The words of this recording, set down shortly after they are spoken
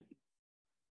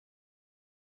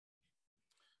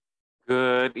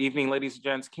Good evening, ladies and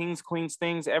gents, kings, queens,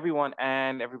 things, everyone,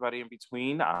 and everybody in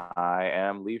between. I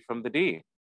am Lee from the D.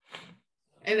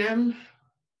 And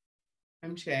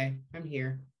I'm Shay. I'm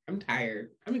here. I'm tired.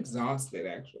 I'm exhausted,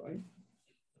 actually.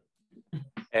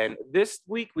 And this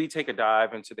week we take a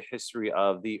dive into the history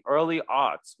of the early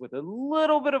aughts with a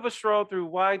little bit of a stroll through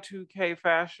Y2K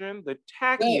fashion, the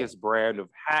tackiest brand of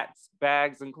hats,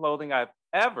 bags, and clothing I've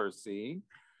ever seen.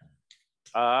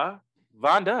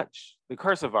 Von Dutch, the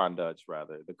curse of Von Dutch,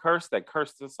 rather, the curse that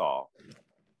cursed us all.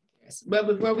 Yes. But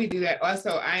before we do that,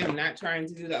 also, I am not trying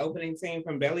to do the opening scene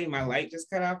from Belly. My light just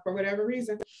cut off for whatever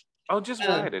reason. Oh, just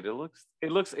ride it. It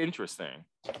looks interesting.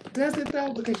 Does it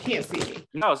though? Because you can't see me.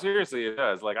 No, seriously, it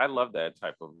does. Like, I love that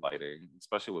type of lighting,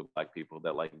 especially with Black people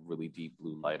that like really deep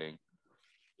blue lighting.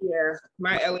 Yeah,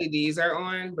 my LEDs are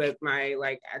on, but my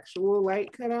like actual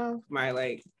light cut off. My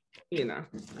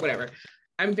whatever.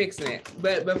 I'm fixing it.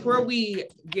 But before we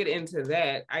get into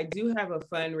that, I do have a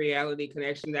fun reality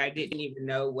connection that I didn't even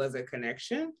know was a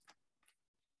connection.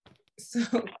 So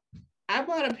I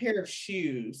bought a pair of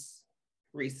shoes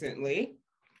recently.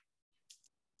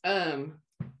 And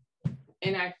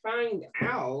I find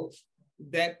out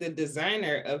that the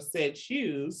designer of said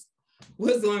shoes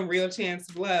was on Real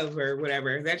Chance of Love or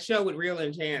whatever. That show with Real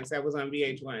and Chance that was on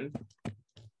VH1.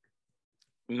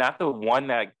 Not the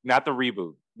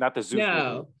reboot. Not the Zeus.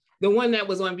 No, the one that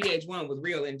was on VH1 with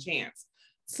Real and Chance.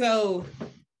 So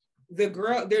the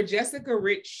girl, they're Jessica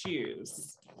Rich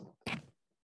shoes.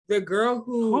 The girl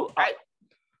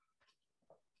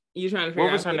you trying to figure out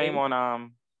what was her name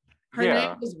on her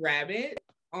name was Rabbit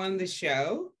on the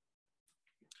show.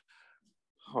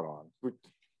 Hold on.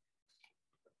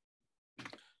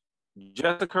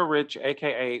 Jessica Rich,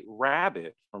 aka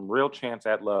Rabbit from Real Chance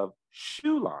at Love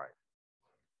shoe line.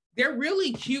 They're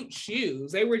really cute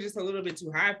shoes. They were just a little bit too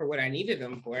high for what I needed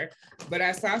them for, but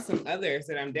I saw some others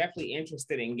that I'm definitely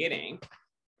interested in getting.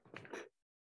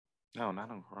 No,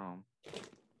 not on Chrome.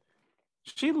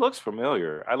 She looks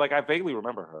familiar. I vaguely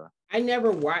remember her. I never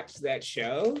watched that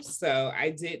show, so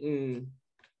I didn't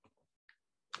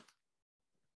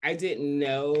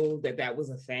know that was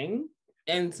a thing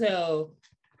until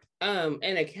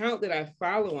an account that I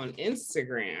follow on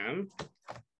Instagram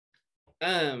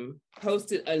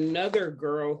posted another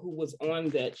girl who was on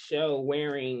that show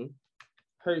wearing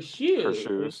her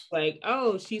shoes. Like,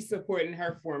 oh, she's supporting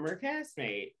her former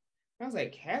castmate. I was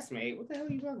like, castmate? What the hell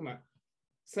are you talking about?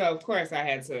 So of course I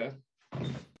had to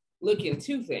look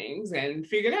into things and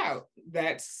figured out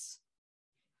that's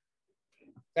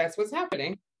what's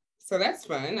happening. So that's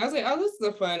fun. I was like, oh, this is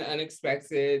a fun,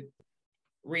 unexpected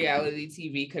reality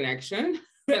TV connection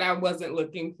that I wasn't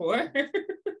looking for.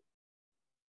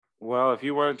 Well, if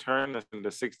you weren't turned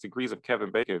into 6 Degrees of Kevin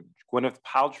Bacon, Gwyneth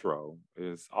Paltrow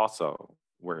is also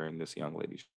wearing this young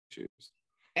lady's shoes.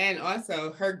 And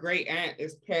also, her great aunt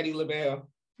is Patti LaBelle.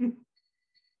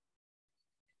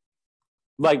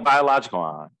 Like biological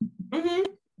aunt. Mm-hmm.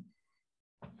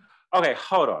 Okay,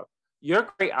 hold up. Your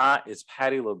great aunt is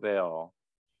Patti LaBelle,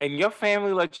 and your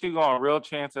family let you go on Real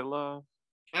Chance at Love?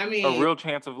 I mean, a Real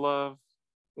Chance of Love?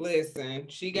 Listen,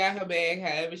 she got her bag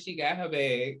however she got her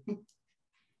bag.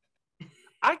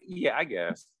 I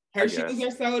guess. Her shoes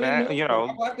are sold at Nordstrom.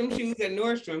 I bought them shoes at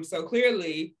Nordstrom. So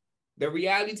clearly the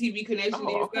reality TV connection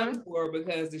is done for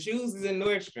because the shoes is in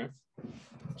Nordstrom.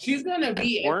 She's gonna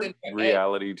be at the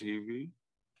reality TV.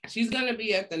 She's gonna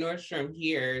be at the Nordstrom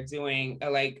here doing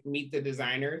a meet the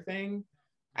designer thing.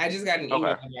 I just got an email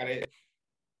about it.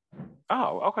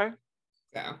 Oh, okay.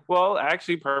 So. Well,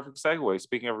 actually, perfect segue.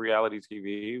 Speaking of reality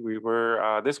TV, we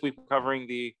were this week covering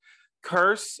the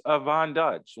Curse of Von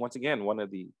Dutch. Once again, one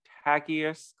of the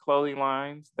tackiest clothing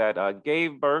lines that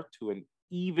gave birth to an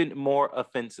even more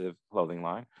offensive clothing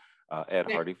line.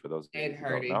 Ed Hardy, for those Ed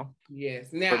Hardy. Who don't know. Yes.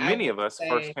 Now, but many of us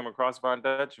first came across Von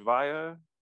Dutch via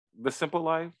The Simple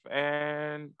Life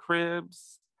and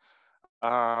Cribs,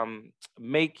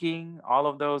 Making, all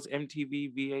of those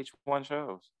MTV VH1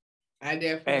 shows. I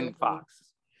definitely. And Fox.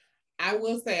 I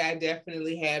will say I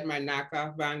definitely had my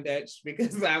knockoff Von Dutch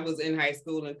because I was in high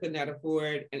school and could not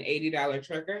afford an $80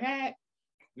 trucker hat.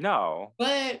 No.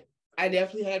 But I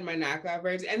definitely had my knockoff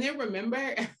version. And then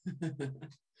remember,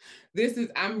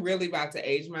 I'm really about to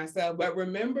age myself, but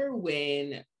remember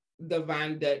when the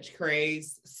Von Dutch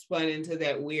craze spun into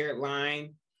that weird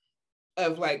line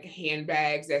of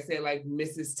handbags that said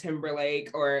Mrs.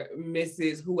 Timberlake or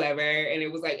Mrs. whoever, and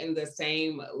it was in the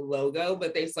same logo,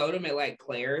 but they sold them at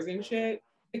Claire's and shit.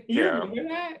 You remember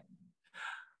that?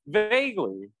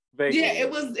 Vaguely. Yeah,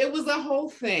 it was a whole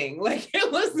thing. I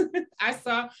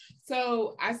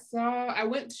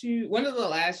went to one of the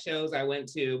last shows I went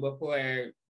to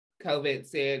before COVID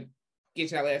said,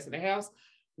 get your ass in the house.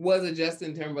 was a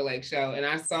Justin Timberlake show, and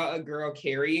I saw a girl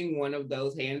carrying one of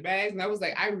those handbags, and I was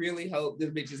like, I really hope this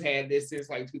bitch has had this since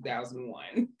like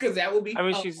 2001, because that would be. I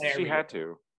mean, she had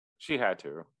to. She had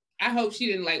to. I hope she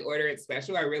didn't like order it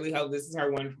special. I really hope this is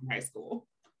her one from high school.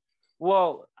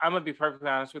 Well, I'm gonna be perfectly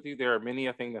honest with you. There are many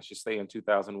a thing that should stay in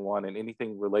 2001, and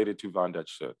anything related to Von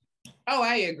Dutch should. Oh,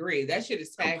 I agree. That shit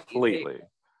is tacky. Completely.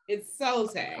 It's so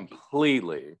tacky.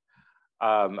 Completely.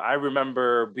 I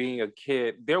remember being a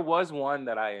kid. There was one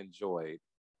that I enjoyed,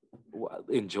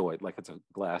 like it's a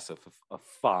glass of a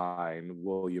fine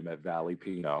William at Valley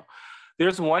Pinot.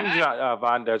 There's one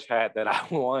Von Dutch hat that I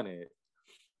wanted,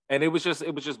 and it was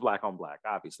just black on black,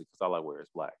 obviously, because all I wear is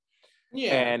black.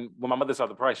 Yeah. And when my mother saw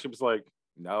the price, she was like,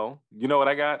 "No." You know what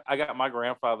I got? I got my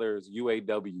grandfather's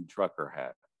UAW trucker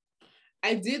hat.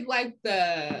 I did like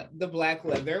the black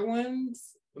leather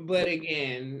ones, but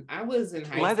again, I was in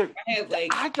high school.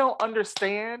 I don't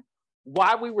understand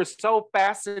why we were so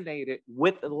fascinated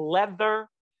with leather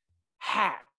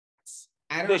hats.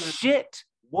 The shit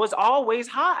was always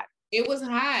hot. It was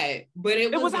hot, but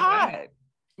it was hot.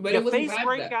 But your face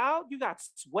break out. You got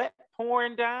sweat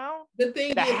pouring down.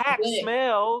 The hat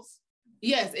smells.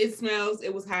 Yes, it smells.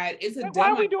 It was hot. It's a. Why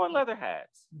are we doing leather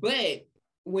hats? But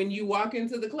when you walk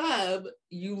into the club,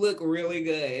 you look really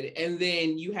good, and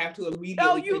then you have to immediately.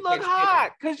 No, you look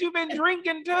hot because you've been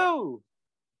drinking too.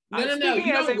 No. You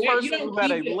don't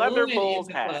wear a leather Bulls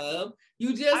hat. Club.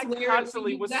 You just wear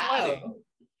constantly was sweating.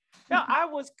 No, I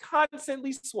was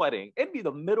constantly sweating. It'd be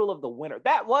the middle of the winter.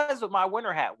 That was my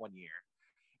winter hat one year.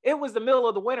 It was the middle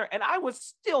of the winter, and I was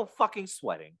still fucking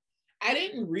sweating. I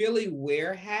didn't really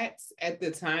wear hats at the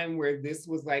time where this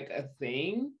was like a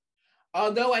thing.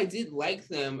 Although I did like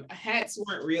them, hats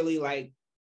weren't really like,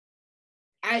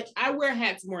 I wear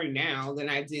hats more now than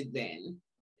I did then.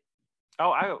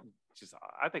 Oh, I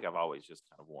think I've always just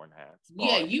kind of worn hats.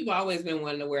 Yeah, you've always been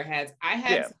wanting to wear hats. I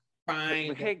had to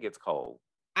find. The head gets cold.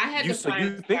 I had to find.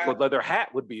 So you think a leather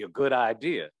hat would be a good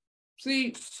idea?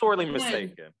 See, sorely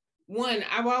mistaken. One,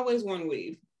 I've always worn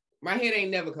weave. My head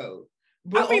ain't never cold.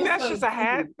 But I mean, that's just a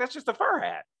hat. That's just a fur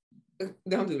hat.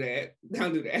 Don't do that.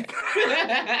 Don't do that.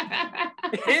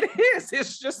 It is.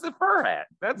 It's just a fur hat.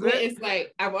 That's it. It's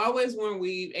like I've always worn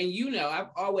weave, and I've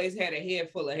always had a head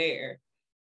full of hair.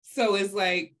 So it's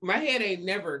like my head ain't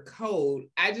never cold.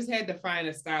 I just had to find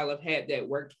a style of hat that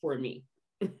worked for me.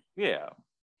 Yeah.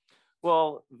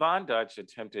 Well, Von Dutch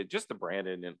attempted, just the brand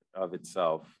in of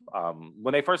itself,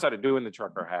 when they first started doing the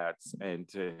trucker hats and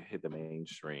to hit the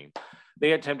mainstream,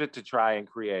 they attempted to try and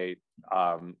create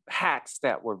hats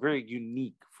that were very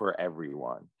unique for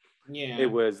everyone. Yeah.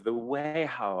 It was the way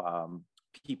how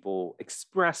people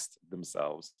expressed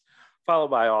themselves, followed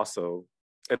by also,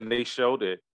 and they showed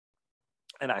it,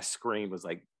 and I screamed, was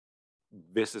like,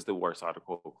 this is the worst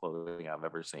article of clothing I've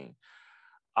ever seen.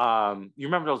 You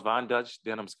remember those Von Dutch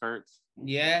denim skirts?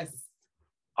 Yes.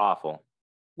 Awful.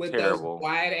 With terrible. Those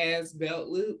wide ass belt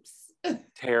loops.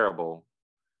 Terrible.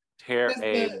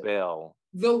 Terrible.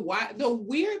 The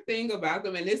weird thing about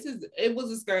them, and it was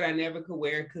a skirt I never could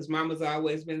wear because mama's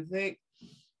always been thick.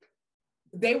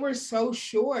 They were so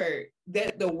short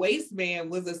that the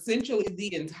waistband was essentially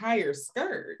the entire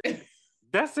skirt.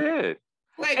 That's it.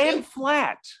 And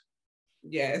flat.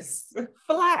 Yes.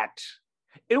 Flat.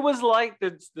 It was like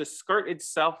the skirt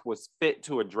itself was fit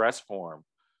to a dress form.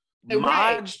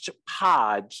 Podged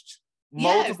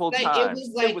multiple times.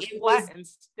 It was flat and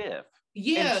stiff.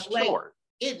 Yeah, and short.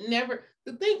 It never,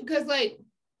 the thing, because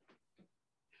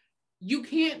you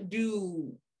can't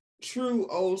do true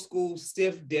old school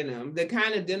stiff denim, the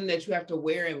kind of denim that you have to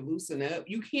wear and loosen up.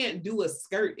 You can't do a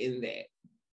skirt in that.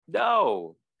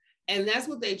 No. And that's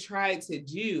what they tried to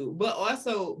do. But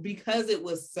also because it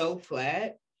was so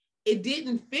flat, it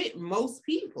didn't fit most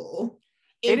people.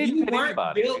 It didn't fit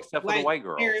anybody except for the white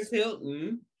girls. Paris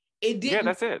Hilton, it didn't. Yeah,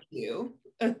 that's it. You.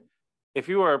 If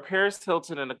you were a Paris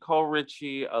Hilton, a Nicole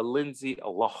Richie, a Lindsay, a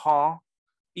Lohan,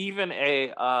 even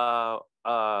a oh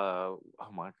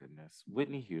my goodness,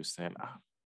 Whitney Houston.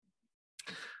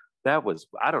 That was,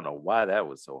 I don't know why that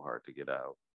was so hard to get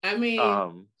out. I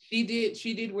mean, she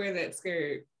did wear that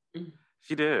skirt.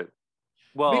 She did.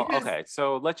 Well, okay,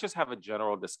 so let's just have a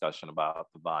general discussion about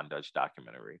the Von Dutch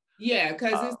documentary. Yeah,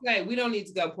 because it's like, we don't need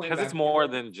to go point. Because it's more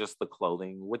than just the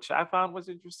clothing, which I found was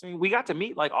interesting. We got to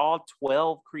meet like all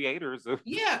 12 creators of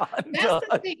Von Dutch.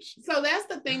 The thing. So that's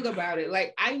the thing about it.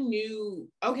 Like I knew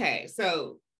a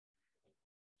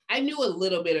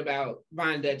little bit about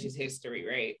Von Dutch's history,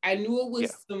 right? I knew it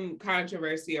was some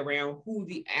controversy around who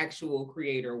the actual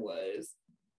creator was,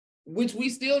 which we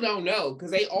still don't know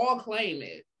because they all claim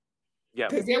it. Yeah.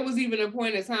 Because there was even a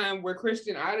point in time where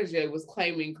Christian Audige was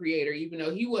claiming creator, even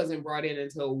though he wasn't brought in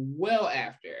until well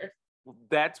after.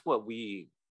 That's what we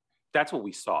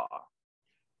saw.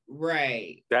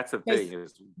 Right. That's the thing,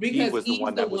 is he was the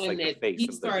one that was like the face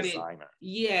of the designer.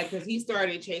 Yeah, because he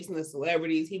started chasing the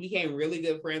celebrities. He became really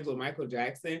good friends with Michael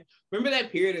Jackson. Remember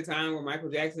that period of time where Michael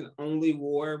Jackson only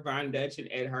wore Von Dutch and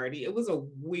Ed Hardy? It was a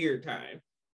weird time.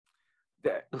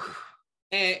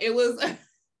 And it was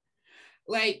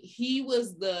like he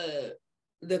was the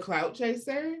clout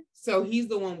chaser. So he's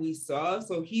the one we saw.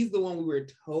 So he's the one we were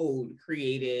told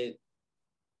created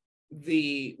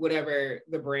the whatever,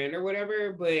 the brand or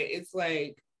whatever. But it's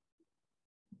like,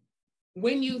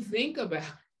 when you think about,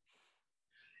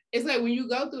 it's like when you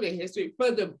go through the history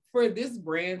for this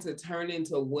brand to turn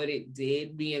into what it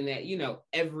did, being that, you know,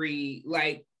 every,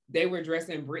 like, they were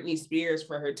dressing Britney Spears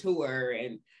for her tour,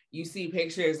 and you see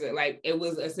pictures that, like, it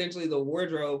was essentially the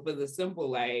wardrobe for The Simple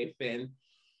Life. And,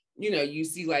 you know, you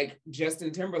see like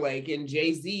Justin Timberlake and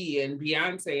Jay-Z and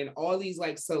Beyonce and all these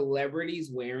like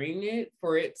celebrities wearing it,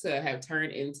 for it to have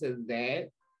turned into that.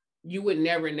 You would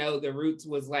never know the roots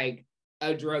was like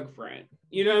a drug front.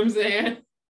 You know what I'm saying?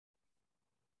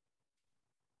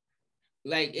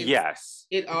 Like, yes,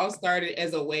 it all started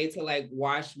as a way to like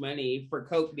wash money for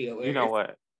coke dealers. You know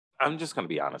what? I'm just going to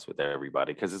be honest with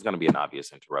everybody, because it's going to be an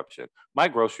obvious interruption. My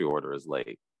grocery order is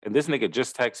late, and this nigga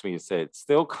just texted me and said,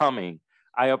 still coming.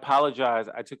 I apologize.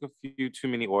 I took a few too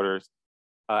many orders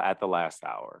at the last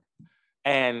hour.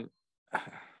 And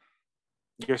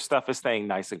your stuff is staying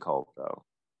nice and cold, though.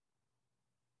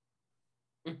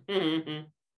 Mm-hmm.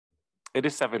 It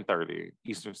is 7:30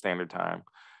 Eastern Standard Time.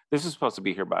 This is supposed to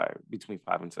be here by between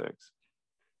 5 and 6.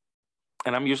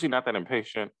 And I'm usually not that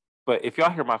impatient. But if y'all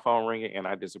hear my phone ringing and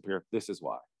I disappear, this is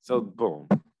why. So boom.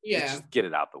 Yeah. Let's just get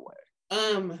it out the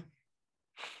way.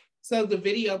 So the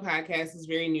video podcast is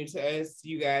very new to us.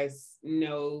 You guys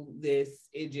know this.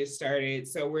 It just started.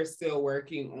 So we're still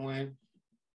working on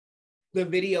the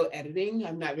video editing.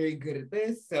 I'm not very good at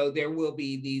this. So there will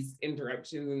be these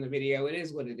interruptions in the video. It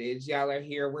is what it is. Y'all are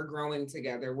here. We're growing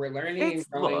together. We're learning and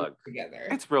growing together.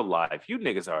 It's real life. You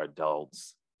niggas are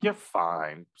adults. You're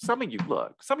fine. Some of you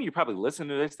probably listen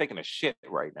to this taking a shit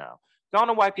right now. Go on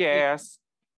and wipe your ass,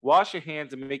 wash your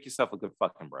hands, and make yourself a good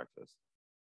fucking breakfast.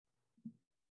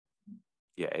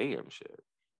 Yeah, AM shit.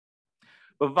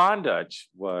 But Von Dutch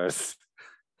was...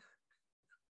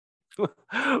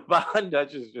 Von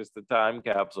Dutch is just a time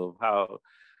capsule of how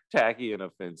tacky and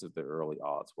offensive the early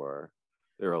aughts were.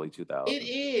 The early 2000s. It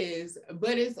is,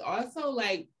 but it's also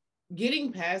like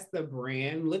getting past the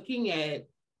brand, looking at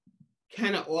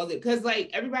kind of all the, because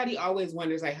like everybody always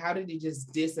wonders, like, how did it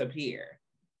just disappear?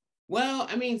 Well,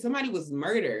 I mean, somebody was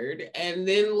murdered, and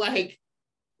then like,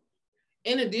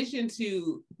 in addition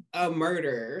to a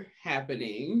murder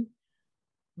happening,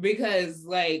 because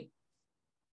like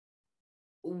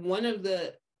one of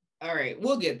the, all right,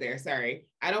 we'll get there. Sorry,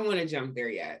 I don't want to jump there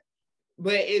yet,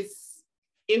 but it's,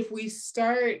 if we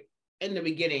start in the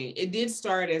beginning, it did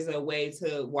start as a way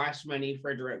to wash money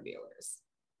for drug dealers.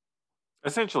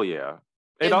 Essentially, yeah.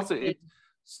 It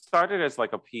started as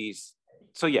like a piece.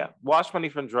 So yeah, wash money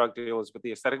from drug dealers, but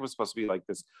the aesthetic was supposed to be like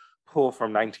this pull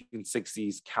from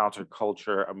 1960s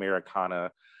counterculture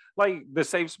Americana, like the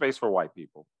safe space for white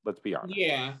people. Let's be honest.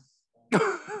 Yeah.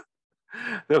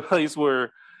 The place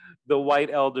where the white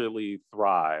elderly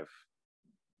thrive.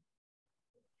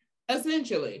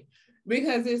 Essentially,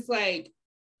 because it's like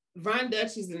Von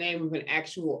Dutch is the name of an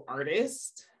actual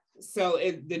artist. So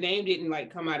the name didn't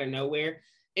like come out of nowhere.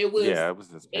 It was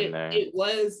his pen name. It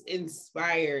was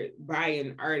inspired by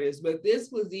an artist, but this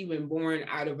was even born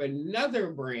out of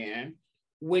another brand,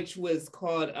 which was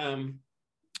called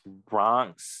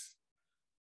Bronx.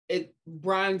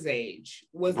 Bronze Age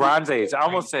was Bronze Age. I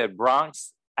almost said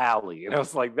Bronx Alley, and I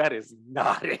was like, that is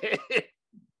not it.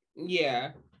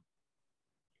 Yeah,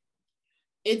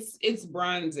 it's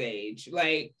Bronze Age.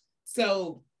 Like,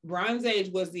 so Bronze Age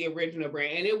was the original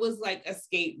brand, and it was like a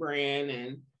skate brand,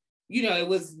 and you know, it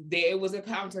was a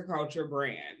counterculture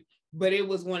brand, but it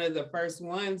was one of the first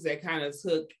ones that kind of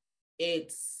took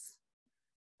its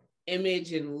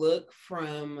image and look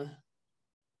from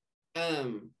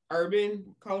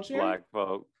urban culture. Black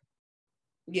folk.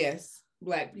 Yes,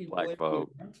 Black people. Black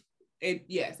folk. It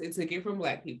took it from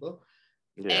Black people.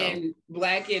 Yeah. And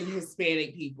Black and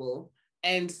Hispanic people.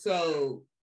 And so,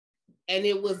 and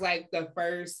it was like the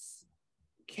first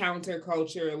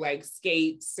counterculture, like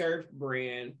skate surf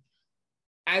brand.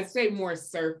 I'd say more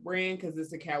surf brand because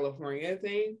it's a California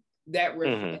thing that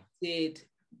reflected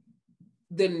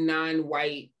the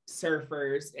non-white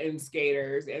surfers and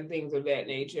skaters and things of that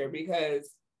nature. Because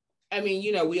I mean,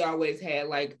 we always had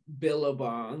like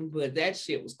Billabong, but that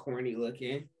shit was corny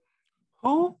looking.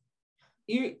 Who?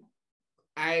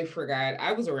 I forgot.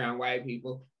 I was around white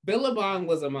people. Billabong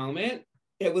was a moment.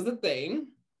 It was a thing.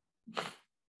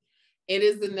 It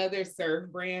is another surf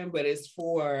brand, but it's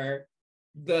for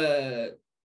Billabong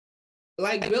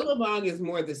is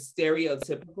more the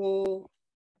stereotypical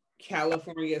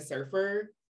California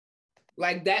surfer.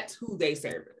 Like that's who they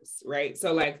service, right?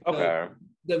 So like the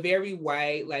very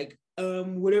white, like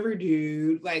whatever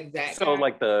dude, like that. So guy,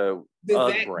 like the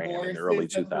Zach brand Morris's in the early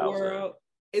 2000s.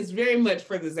 It's very much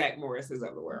for the Zach Morrises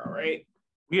of the world, right?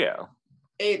 Yeah.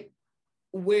 Your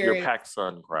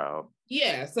PacSun crowd.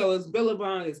 Yeah, so it's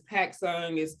Billabong, it's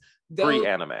PacSun, it's those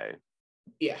anime.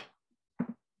 Yeah.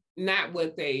 Not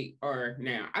what they are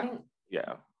now.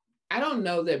 I don't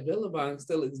know that Billabong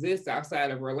still exists outside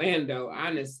of Orlando,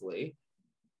 honestly.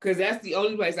 Because that's the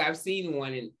only place I've seen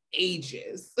one in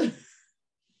ages.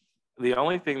 The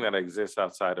only thing that exists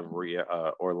outside of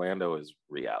Orlando is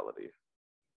reality.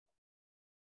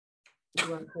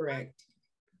 You are correct.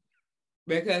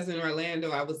 Because in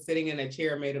Orlando, I was sitting in a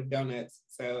chair made of donuts.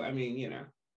 So, I mean,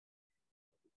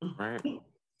 Right.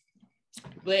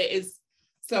 But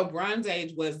Bronze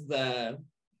Age was the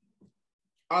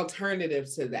alternative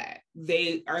to that.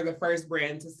 They are the first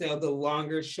brand to sell the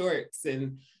longer shorts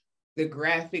and the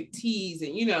graphic tees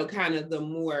and, kind of the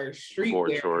more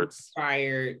streetwear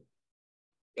inspired.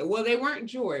 Well, they weren't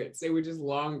jorts. They were just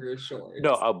longer shorts.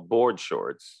 No, board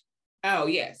shorts. Oh,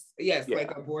 yes. Yeah.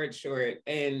 Like a board short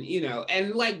and,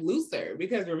 and like looser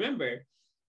because remember,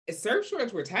 surf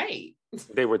shorts were tight.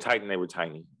 They were tight and they were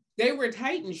tiny. They were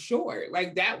tight and short.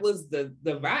 Like that was the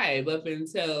vibe up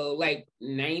until like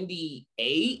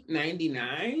 98,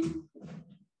 99,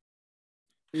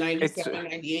 97,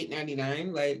 98,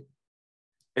 99. Like,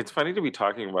 it's funny to be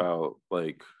talking about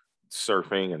like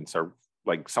surfing and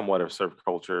like somewhat of surf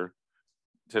culture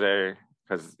today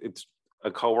because it's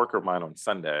a coworker of mine on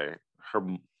Sunday.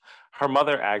 Her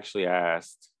mother actually her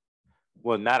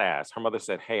mother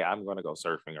said, "Hey, I'm going to go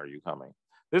surfing. Are you coming?"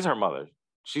 This is her mother.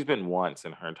 She's been once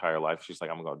in her entire life. She's like,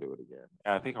 "I'm going to do it again."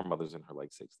 And I think her mother's in her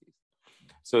late 60s.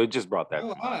 So it just brought that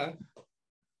to mind.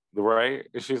 Right?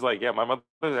 And she's like, "Yeah, my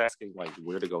mother's asking like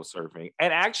where to go surfing."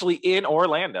 And actually in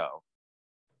Orlando.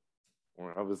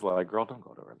 I was like, "Girl, don't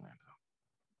go to Orlando."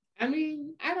 I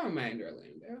mean, I don't mind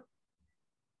Orlando.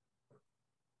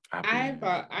 I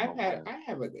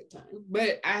have a good time,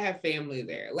 but I have family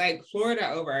there. Like Florida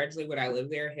overarchingly, when I live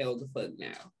there, hell the fuck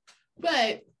now.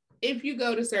 But if you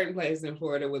go to certain places in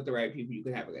Florida with the right people, you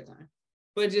can have a good time.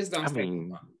 But just don't stay too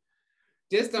long.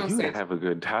 Just don't stay. You have a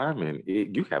good time, and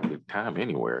you have a good time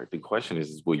anywhere. The question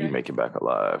is will you make it back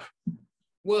alive?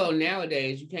 Well,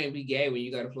 nowadays you can't be gay when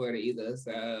you go to Florida either.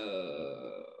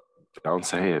 So don't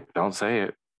say it. Don't say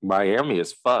it. Miami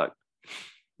is fucked.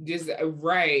 Just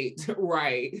right.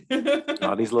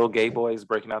 All these little gay boys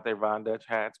breaking out their Von Dutch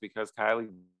hats because Kylie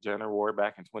Jenner wore it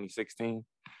back in 2016.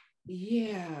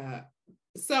 Yeah.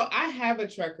 So I have a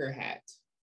trucker hat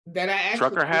that I actually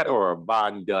trucker hat or a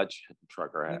Von Dutch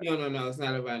trucker hat? No, it's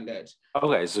not a Von Dutch.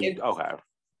 Okay,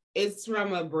 it's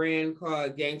from a brand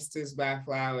called Gangsters Buy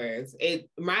Flowers.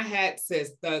 My hat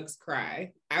says Thugs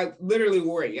Cry. I literally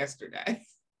wore it yesterday.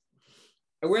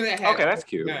 I wear that hat. Okay, that's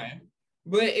cute.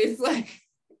 But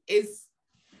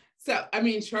I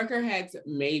mean, trucker hats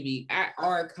maybe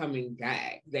are coming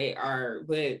back. They are,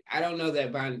 but I don't know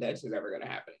that Von Dutch is ever going to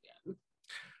happen again.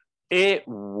 It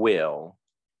will.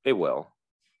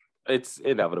 It's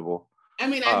inevitable. I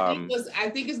mean, I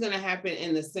think it's going to happen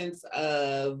in the sense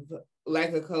of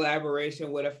like a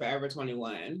collaboration with a Forever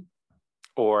 21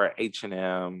 or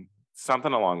H&M,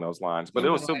 something along those lines. But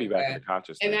it'll still be back in the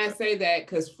consciousness. And I say that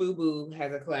because FUBU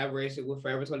has a collaboration with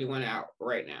Forever 21 out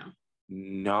right now.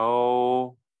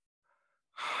 No.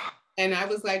 And I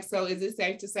was like, so is it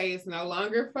safe to say it's no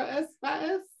longer for us?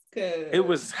 It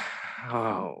was,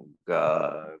 oh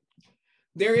God.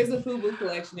 There is a FUBU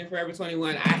collection in Forever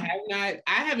 21. I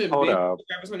haven't been to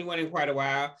Forever 21 in quite a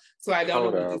while, so I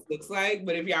don't know what this looks like.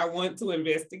 But if y'all want to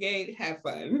investigate, have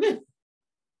fun.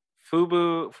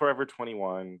 FUBU Forever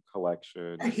 21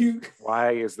 collection.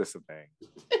 Why is this a thing?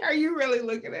 Are you really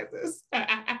looking at this?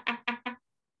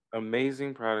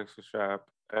 Amazing products to shop.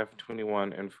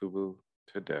 F21 and FUBU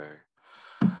today.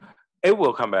 It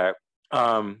will come back,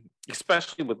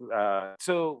 especially with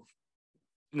so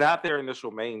not their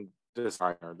initial main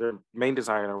designer. Their main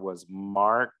designer was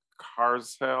Mark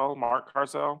Cassell,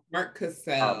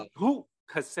 who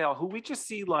we just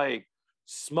see like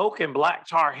smoking black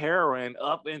tar heroin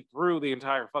up and through the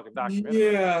entire fucking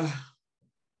documentary.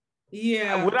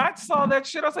 Yeah. When I saw that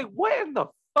shit, I was like, what in the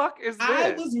fuck is this?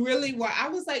 I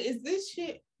was like, is this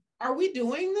shit are we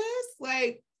doing this?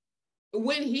 Like,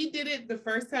 when he did it the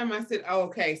first time, I said, oh,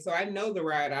 okay, so I know the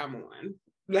ride I'm on.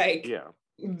 Like, Yeah.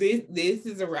 This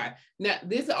is a ride. Now,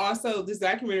 this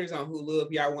documentary is on Hulu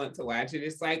if y'all want to watch it.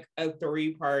 It's like a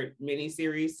 3-part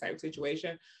miniseries type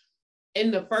situation. In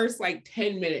the first like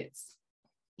 10 minutes,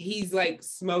 he's like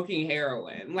smoking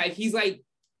heroin. Like, he's like,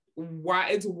 why?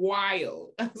 It's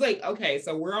wild. I was like, okay,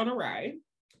 so we're on a ride.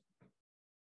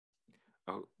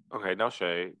 Oh, okay, no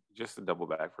shade. Just to double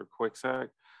back for a quick sec.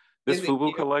 This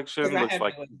FUBU collection looks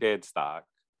like dead stock.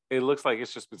 It looks like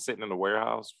it's just been sitting in the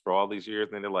warehouse for all these years,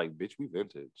 and they're like, bitch, we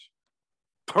vintage.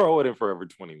 Throw it in Forever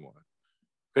 21.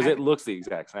 Because it looks the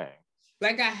exact same.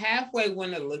 Like, I halfway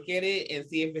want to look at it and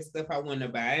see if it's stuff I want to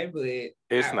buy, but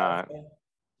it's not.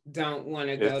 Don't want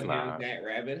to go down that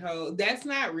rabbit hole. That's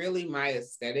not really my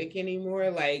aesthetic anymore.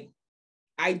 Like,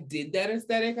 I did that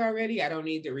aesthetic already. I don't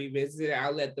need to revisit it.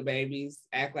 I'll let the babies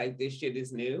act like this shit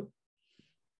is new.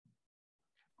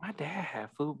 My dad had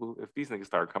FUBU. If these niggas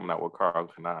start coming out with Karl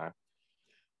Kani,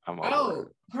 I'm over it.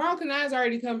 Karl Kani's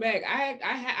already come back.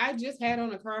 I just had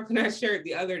on a Karl Kani shirt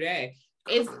the other day.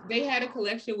 They had a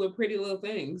collection with Pretty Little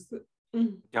Things.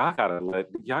 Y'all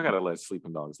gotta let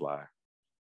sleeping dogs lie.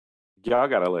 Y'all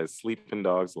gotta let sleeping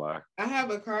dogs lie. I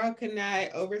have a Karl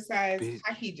Kani oversized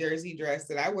hockey jersey dress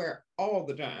that I wear all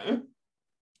the time.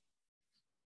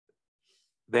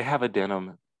 They have a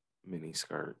denim mini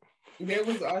skirt. There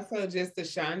was also just the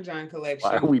Sean John collection.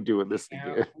 Why are we doing this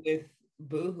again? With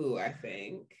Boohoo, I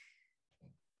think.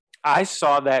 I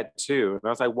saw that too. And I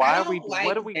was like, why are we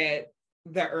what are we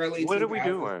the early what are we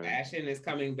doing? Fashion is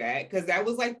coming back, because that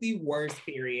was like the worst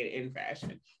period in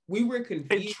fashion. We were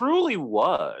confused. It truly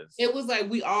was. It was like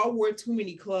we all wore too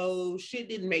many clothes. Shit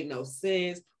didn't make no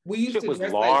sense. We used to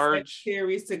dress large. Like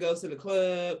secretaries to go to the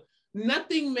club.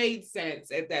 Nothing made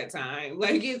sense at that time.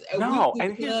 Like, we club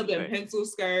and pencil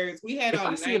skirts. We had. If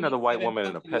I see another white woman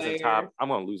in a peasant top, I'm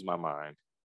gonna lose my mind.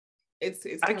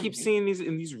 I keep seeing these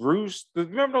in these Rouge.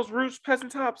 Remember those Rouge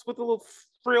peasant tops with a little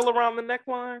frill around the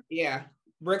neckline? Yeah,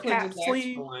 Brooklyn just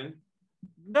sleeve. One.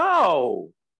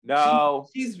 No.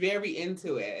 She's very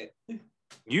into it.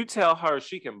 You tell her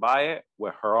she can buy it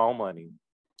with her own money.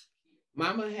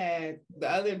 Mama had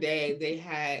the other day.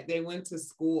 They went to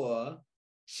school.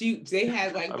 They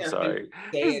had like. I'm sorry.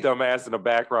 This dumbass in the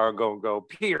background gonna go.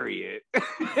 Period.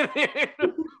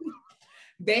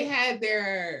 They had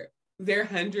their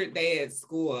 100th day at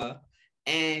school,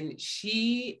 and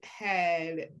she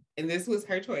had, and this was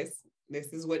her choice.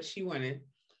 This is what she wanted: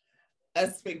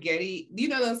 a spaghetti. You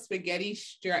know those spaghetti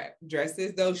strap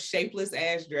dresses, those shapeless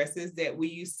ass dresses that we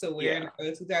used to wear in the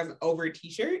early 2000s over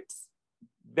t-shirts.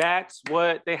 That's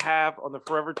what they have on the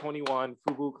Forever 21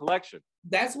 FUBU collection.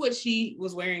 That's what she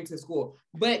was wearing to school,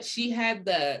 but she had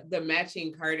the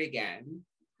matching cardigan,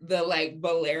 the like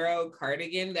bolero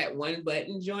cardigan, that one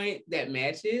button joint that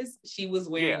matches. She was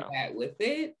wearing that with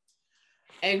it,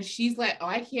 and she's like, oh,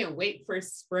 I can't wait for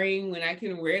spring when I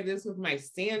can wear this with my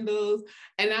sandals.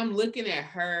 And I'm looking at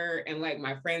her and like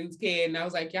my friend's kid, and I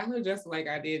was like, y'all are just like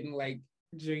I did in like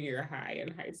junior high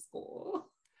and high school.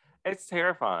 It's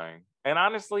terrifying. And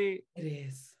honestly, it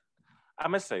is.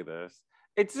 I'm gonna say this.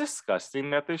 It's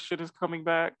disgusting that this shit is coming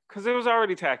back, because it was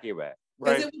already tacky back.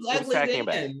 Right? It was ugly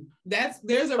then.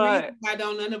 There's a reason why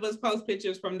none of us post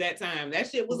pictures from that time. That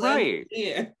shit was ugly.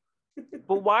 Yeah.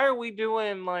 But why are we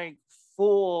doing like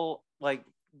full, like,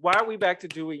 why are we back to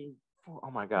doing,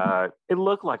 oh my God, it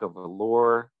looked like a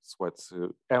velour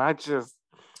sweatsuit. And I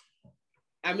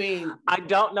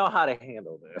don't know how to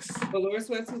handle this. Velour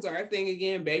sweatsuits are a thing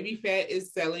again. Baby fat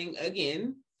is selling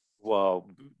again. Well,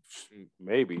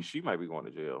 maybe she might be going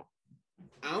to jail.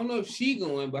 I don't know if she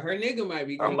going, but her nigga might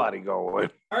be going. Somebody going.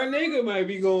 Her nigga might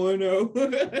be going though.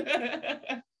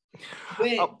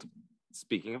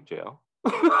 Speaking of jail.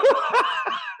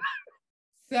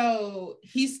 So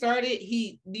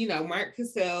Mark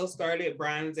Cassell started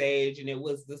Bronze Age, and it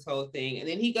was this whole thing. And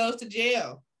then he goes to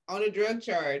jail on a drug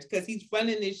charge because he's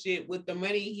funding this shit with the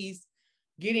money he's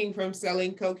getting from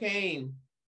selling cocaine.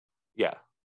 Yeah.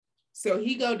 So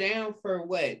he go down for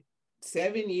what,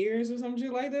 7 years or some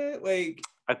shit like that? Like,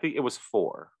 I think it was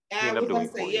 4.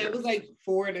 It was like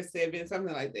 4 to 7,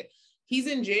 something like that. He's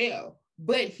in jail,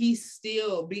 but he's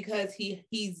still, because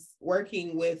he's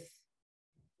working with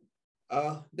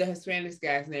the Hispanic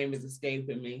guy's name is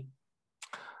escaping me.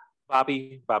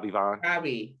 Bobby Vaughn.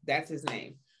 Bobby, that's his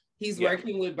name. He's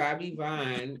working with Bobby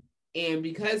Vaughn, and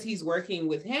because he's working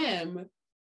with him,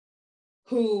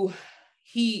 who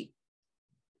he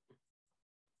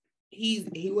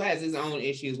has his own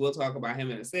issues. We'll talk about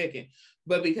him in a second.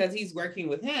 But because he's working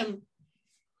with him,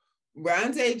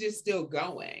 Bronze Age is still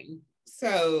going.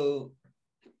 So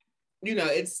you know,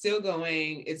 it's still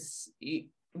going.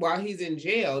 While he's in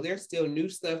jail, there's still new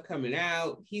stuff coming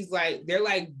out. He's like, they're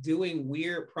like doing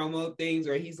weird promo things,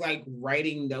 or he's like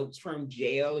writing notes from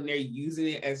jail and they're using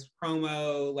it as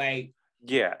promo. Like,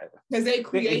 yeah, because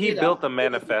he built a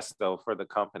manifesto for the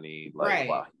company, like, right.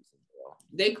 while he's in jail.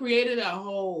 They created a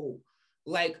whole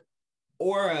like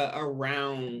aura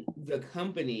around the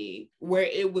company where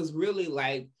it was really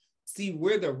like, see,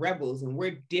 we're the rebels and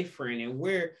we're different and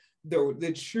we're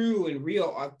the true and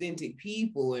real authentic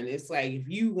people. And it's like, if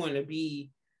you want to be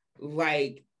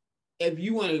like, if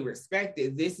you want to respect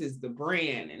it, this is the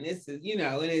brand, and this is, you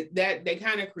know, and that they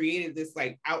kind of created this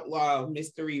like outlaw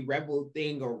mystery rebel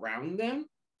thing around them,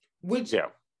 which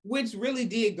really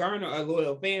did garner a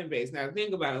loyal fan base. Now, the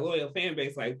thing about a loyal fan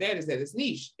base like that is that it's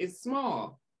niche, it's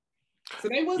small, so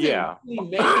they wasn't really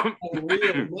making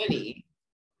real money.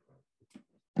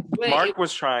 But Mark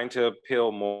was trying to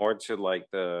appeal more to like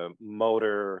the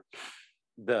motor,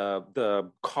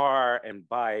 the car and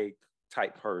bike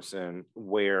type person,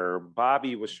 where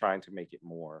Bobby was trying to make it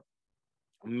more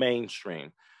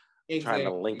mainstream, trying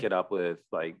to link it up with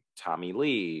like Tommy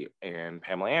Lee and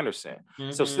Pamela Anderson.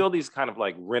 So still these kind of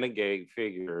like renegade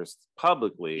figures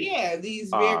publicly. Yeah, these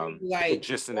very like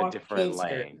just in a different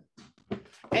lane.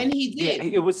 And he did.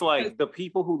 Yeah, it was like the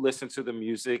people who listen to the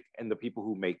music and the people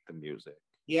who make the music.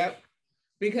 Yep.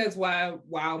 Because while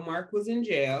Mark was in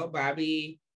jail,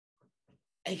 Bobby,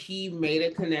 he made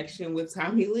a connection with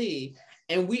Tommy Lee.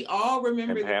 And we all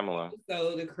remember Pamela. The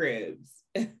episode of Cribs.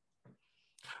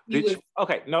 Bitch,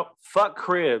 okay, no, fuck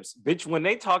Cribs. Bitch, when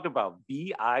they talked about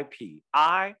VIP,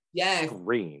 I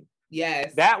screamed.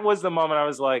 Yes. That was the moment I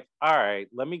was like, all right,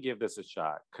 let me give this a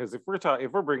shot. Because if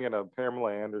we're bringing up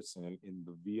Pamela Anderson in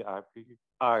the VIP,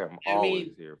 I am always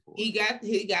here for it.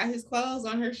 He got his clothes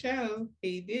on her show.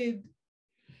 He did.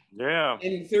 Yeah.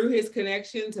 And through his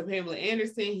connection to Pamela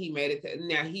Anderson, he made it.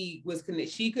 Now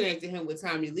she connected him with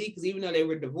Tommy Lee, because even though they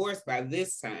were divorced by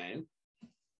this time.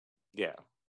 Yeah.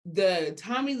 The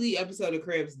Tommy Lee episode of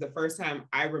Cribs, the first time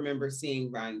I remember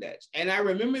seeing Von Dutch. And I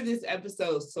remember this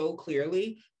episode so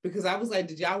clearly because I was like,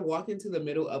 did y'all walk into the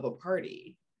middle of a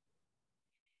party?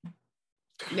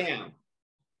 Now,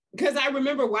 because I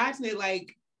remember watching it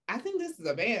like, I think this is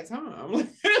a bad time.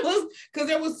 It was because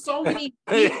there was so many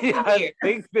people I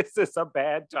think this is a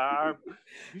bad time.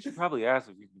 You should probably ask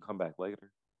if you can come back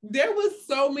later. There was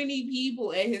so many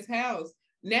people at his house.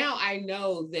 Now I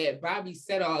know that Bobby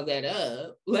set all that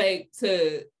up, like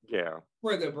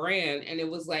for the brand, and it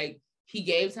was like he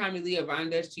gave Tommy Lee a Von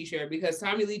Dutch t-shirt because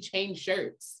Tommy Lee changed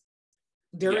shirts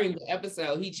during the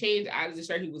episode. He changed out of the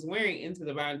shirt he was wearing into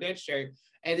the Von Dutch shirt,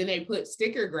 and then they put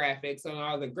sticker graphics on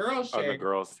all the girls' shirts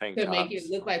to make it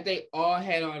look like they all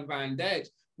had on Von Dutch.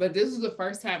 But this was the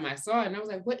first time I saw it, and I was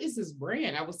like, "What is this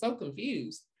brand?" I was so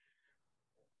confused.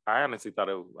 I honestly thought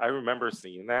I remember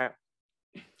seeing that.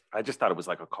 I just thought it was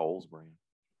like a Kohl's brand.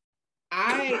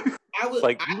 I was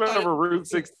like, you remember Route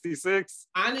 66?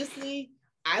 Honestly,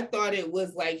 I thought it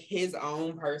was like his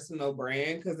own personal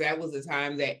brand because that was the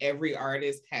time that every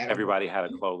artist had. Everybody had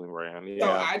a clothing brand. Yeah.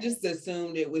 So I just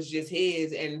assumed it was just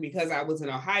his, and because I was in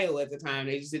Ohio at the time,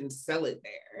 they just didn't sell it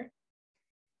there.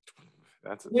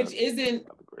 Which isn't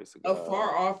a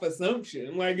far off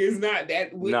assumption. Like, it's not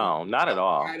that. No, not at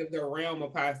all. Out of the realm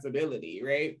of possibility,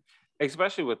 right?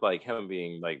 Especially with like him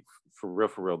being like for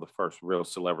real the first real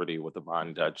celebrity with the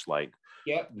Von Dutch like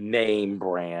name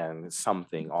brand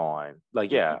something on.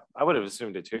 Like, I would have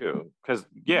assumed it too. Because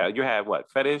you had what,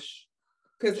 Fetish?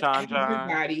 Because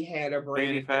everybody had a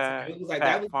brand. It was like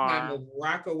that was kind of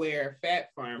Rockaware, Fat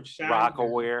Farm,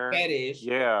 Rockaware, Fetish.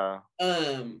 Yeah.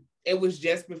 It was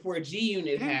just before G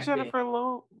Unit happened.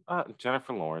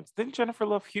 Jennifer Lawrence. Didn't Jennifer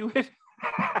Love Hewitt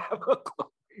have a clothing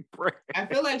brand? I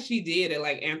feel like she did at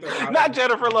like Anthropologie. Not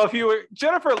Jennifer Love Hewitt.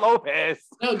 Jennifer Lopez.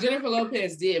 No, Jennifer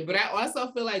Lopez did, but I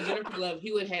also feel like Jennifer Love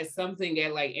Hewitt has something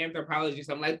at like Anthropologie or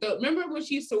something. Like, remember when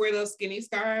she used to wear those skinny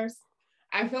scarves?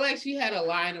 I feel like she had a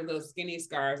line of those skinny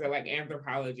scarves at like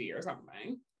Anthropologie or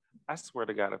something. I swear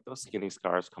to God, if those skinny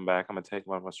scarves come back, I'm gonna take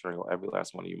one of my strangle every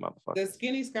last one of you motherfuckers. The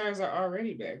skinny scarves are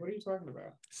already back. What are you talking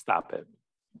about? Stop it.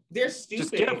 They're stupid.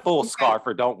 Just get a full scarf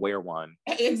or don't wear one.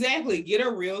 Exactly. Get a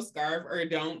real scarf or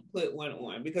don't put one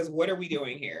on, because what are we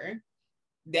doing here?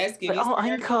 That skinny scarf.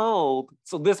 I'm cold.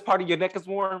 So this part of your neck is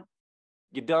warm?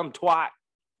 You dumb twat.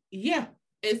 Yeah.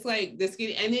 It's like the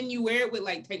skinny, and then you wear it with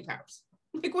like tank tops.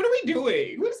 Like, what are we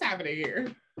doing? What's happening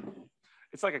here?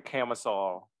 It's like a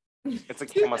camisole. It's a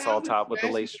camisole top with a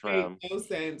lace trim. No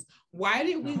sense. Why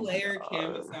did we layer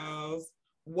camisoles?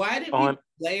 Why did we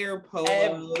layer polos?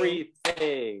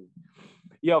 Everything.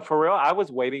 Yo, for real, I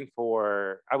was waiting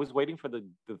for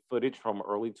the footage from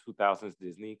early 2000s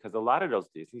Disney because a lot of those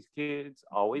Disney kids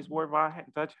always wore Von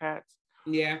Dutch hats.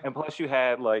 Yeah. And plus you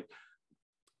had like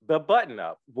the button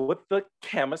up with the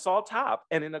camisole top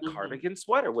and in a cardigan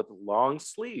sweater with long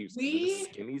sleeves, and a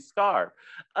skinny scarf,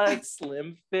 a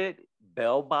slim fit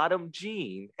bell bottom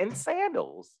jean, and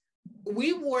sandals.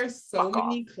 We wore so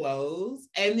many clothes,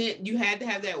 and then you had to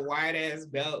have that wide ass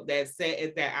belt that set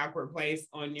at that awkward place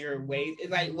on your waist.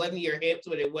 It like wasn't your hips,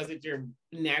 but it wasn't your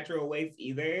natural waist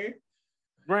either.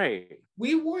 Right.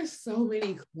 We wore so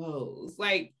many clothes.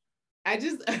 Like, I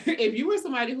just if you were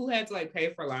somebody who had to like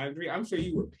pay for laundry, I'm sure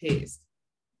you were pissed.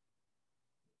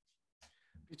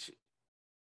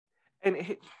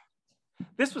 And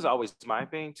this was always my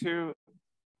thing too.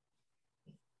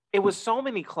 It was so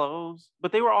many clothes,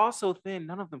 but they were all so thin.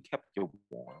 None of them kept you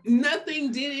warm. Nothing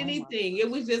did anything.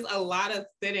 It was just a lot of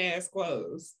thin ass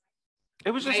clothes.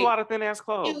 It was just a lot of thin ass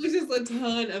clothes. It was just a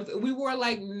ton of. We wore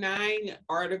like 9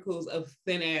 articles of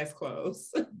thin ass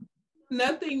clothes.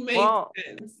 Nothing made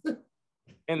sense.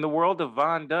 In the world of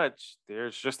Von Dutch,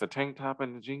 there's just a tank top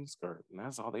and a jean skirt, and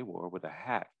that's all they wore with a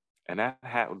hat. And that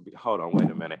hat would be. Hold on, wait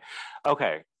a minute.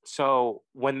 Okay. So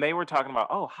when they were talking about,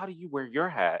 oh, how do you wear your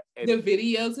hat? The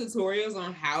video tutorials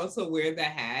on how to wear the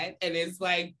hat, and it's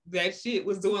like that shit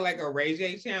was doing like a Ray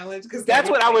J challenge. Because that's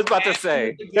what I was about to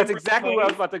say. That's exactly where I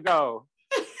was about to go.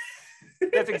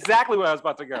 That's exactly where I was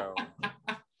about to go.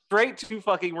 Straight to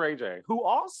fucking Ray J, who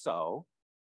also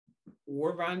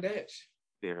wore Von Dutch.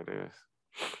 There it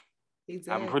is.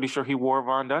 I'm pretty sure he wore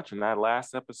Von Dutch in that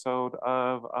last episode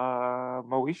of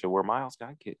Moesha, where Miles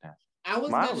got kidnapped.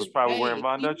 Miles was probably wearing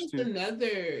Von Dutch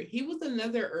too. He was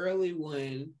another early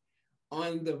one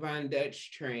on the Von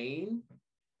Dutch train.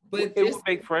 But it would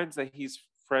make friends that he's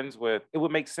friends with. It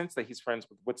would make sense that he's friends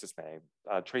with what's his name,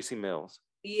 Tracy Mills.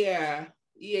 Yeah.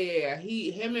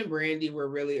 Him and Brandy were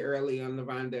really early on the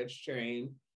Von Dutch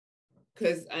train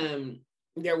because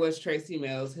there was Tracy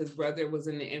Mills. His brother was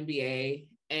in the NBA,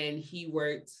 and he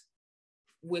worked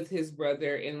with his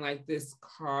brother in like this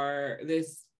car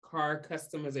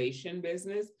customization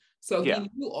business. So he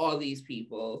knew all these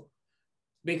people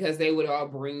because they would all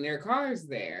bring their cars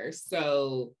there.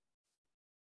 So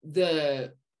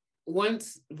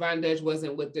once Von Dutch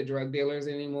wasn't with the drug dealers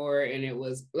anymore, and it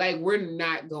was like, we're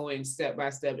not going step by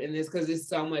step in this because there's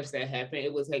so much that happened.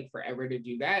 It would take forever to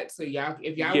do that. So y'all,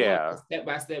 if y'all want step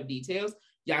by step details,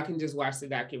 y'all can just watch the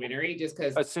documentary. Just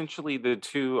because essentially the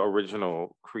 2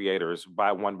 original creators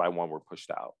by one were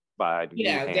pushed out.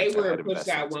 They were pushed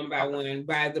out one by one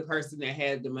by the person that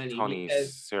had the money. Tony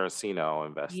Saraceno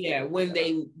invested. Yeah, when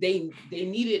they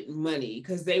needed money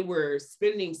because they were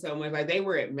spending so much. Like, they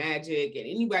were at Magic, and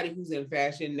anybody who's in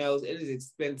fashion knows it is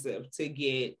expensive to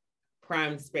get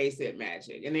prime space at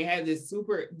Magic. And they had this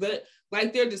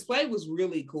their display was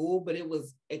really cool, but it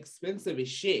was expensive as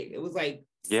shit. It was like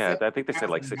I think they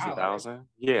said like $60,000.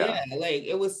 Yeah, like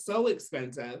it was so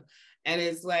expensive, and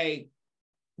it's like,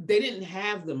 they didn't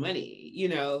have the money,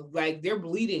 like they're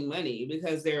bleeding money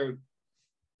because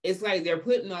it's like they're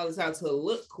putting all this out to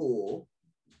look cool.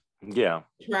 Yeah.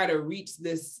 Try to reach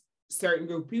this certain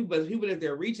group of people, but the people that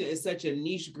they're reaching is such a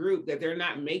niche group that they're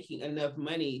not making enough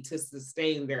money to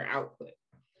sustain their output.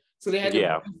 So they had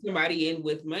to bring somebody in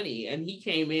with money, and he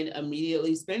came in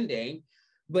immediately spending,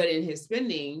 but in his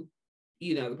spending,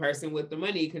 the person with the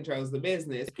money controls the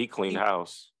business. He cleaned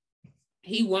house.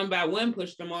 He one by one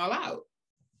pushed them all out.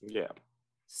 Yeah.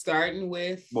 Starting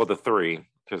with the 3,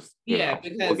 because because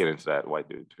we'll get into that white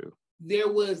dude too.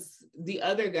 There was the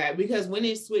other guy, because when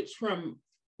it switched from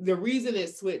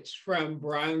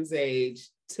Bronze Age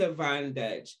to Von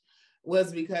Dutch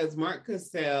was because Mark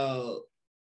Cassell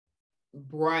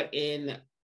brought in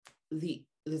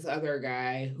this other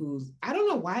guy who's, I don't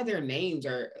know why their names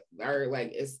are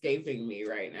like escaping me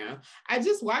right now. I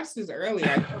just watched this earlier.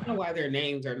 I don't know why their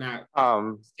names are not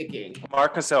sticking.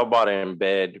 Mark Cassell brought in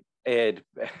Ed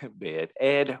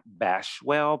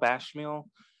Bashmill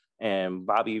and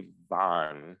Bobby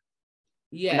Vaughn.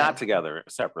 Yeah, not together,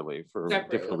 separately for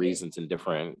different reasons in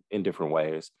different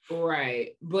ways.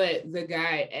 Right, but the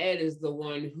guy Ed is the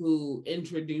one who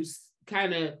introduced,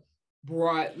 kind of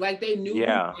brought, like, they knew who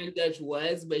Von Dutch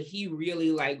was, but he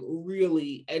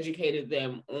really educated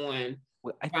them on.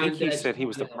 I think he said he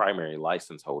was the primary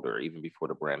license holder even before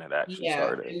the brand had actually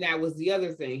started. And that was the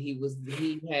other thing. He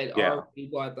had already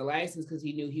bought the license because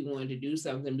he knew he wanted to do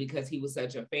something because he was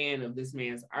such a fan of this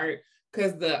man's art.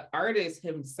 Because the artist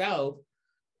himself,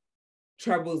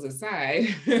 troubles aside,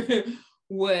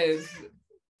 was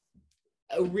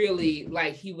really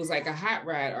like he was like a hot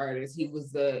rod artist. He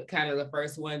was the kind of the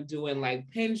first one doing like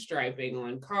pinstriping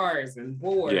on cars and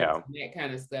boards Yeah. and that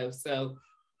kind of stuff. So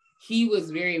he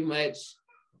was very much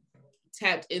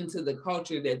tapped into the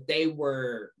culture that they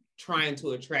were trying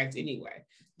to attract anyway.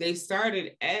 They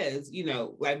started as, you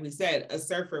know, like we said, a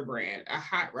surfer brand, a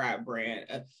hot rod brand,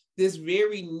 this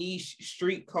very niche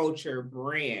street culture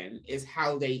brand is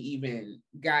how they even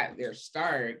got their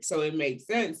start. So it makes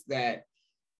sense that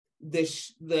the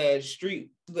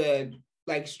street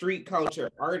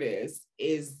culture artist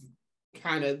is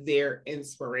kind of their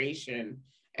inspiration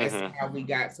as to how we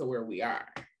got to where we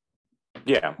are.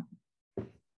 Yeah.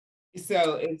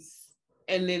 So it's,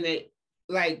 and then it,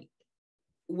 like,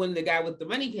 when the guy with the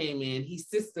money came in, he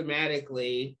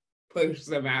systematically pushed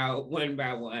them out one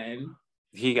by one.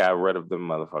 He got rid of the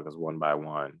motherfuckers one by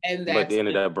one, but they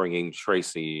ended up bringing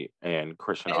Tracy and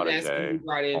Christian Audige. That's when he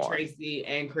brought in Tracy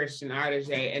and Christian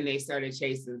Audige, and they started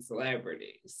chasing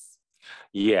celebrities.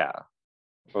 Yeah,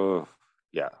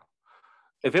 yeah.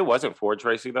 If it wasn't for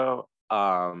Tracy, though,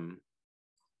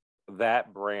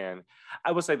 that brand,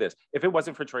 I would say this: if it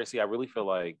wasn't for Tracy, I really feel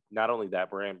like not only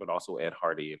that brand, but also Ed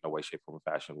Hardy in no way, shape, form, or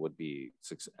fashion would be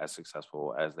as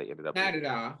successful as they ended up. Not at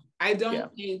all. I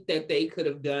don't think that they could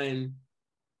have done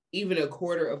even a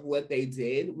quarter of what they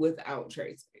did without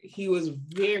Tracy. He was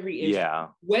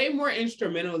way more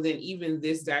instrumental than even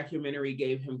this documentary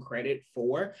gave him credit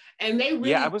for. And they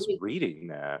really, I was reading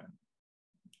that.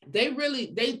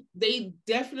 They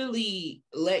definitely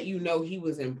let you know he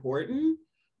was important,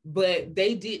 but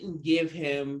they didn't give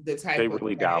him the type. They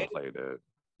really downplayed it.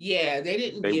 Yeah, they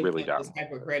didn't give him the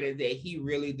type of credit that he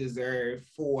really deserved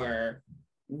for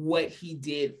what he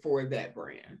did for that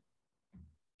brand.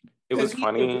 It was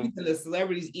funny. The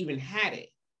celebrities even had it.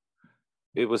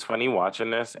 It was funny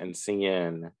watching this and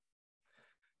seeing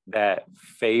that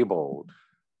fabled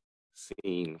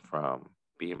scene from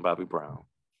Being Bobby Brown,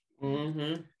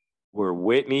 where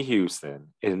Whitney Houston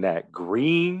in that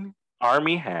green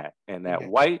army hat and that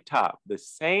white top, the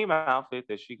same outfit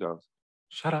that she goes,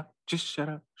 "Shut up, just shut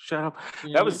up, shut up."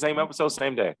 That was the same episode,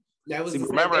 same day. That was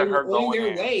remember her going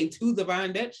their way to the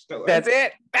Von Dutch store. That's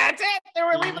it. They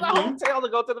were leaving the hotel to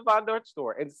go to the Von Dutch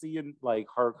store and seeing like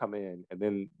her come in, and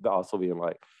then also being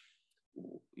like,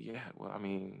 "Yeah, well, I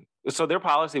mean," so their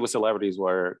policy with celebrities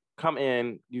were come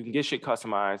in, you can get shit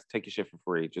customized, take your shit for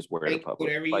free, just wear it in public.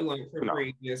 Whatever you want for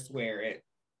free, just wear it.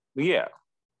 Yeah.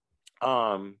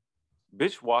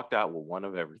 Bitch walked out with one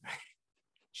of everything.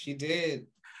 She did.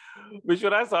 But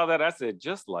when I saw that, I said,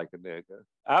 just like a nigga,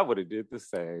 I would have did the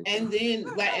same. And then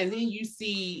you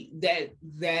see that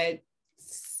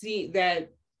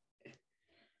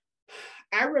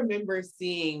I remember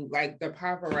seeing like the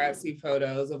paparazzi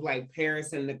photos of like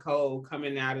Paris and Nicole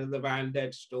coming out of the Von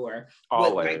Dutch store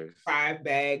with like 5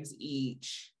 bags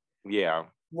each. Yeah.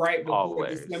 Right before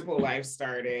the Simple Life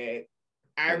started.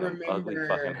 I remember ugly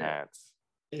fucking hats.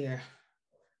 Yeah.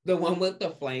 The one with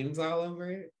the flames all over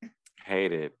it.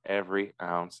 Hated every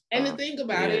ounce. And the thing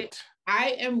about it,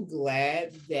 I am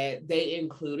glad that they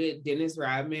included Dennis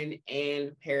Rodman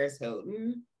and Paris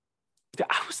Hilton.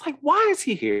 I was like, why is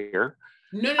he here?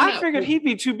 No. I figured he'd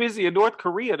be too busy in North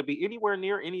Korea to be anywhere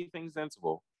near anything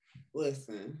sensible.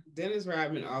 Listen, Dennis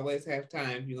Rodman always have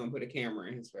time if you're gonna put a camera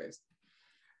in his face.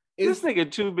 This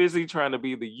nigga too busy trying to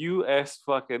be the U.S.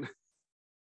 fucking.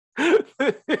 Oh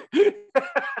my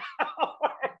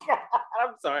God.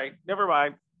 I'm sorry. Never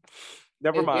mind.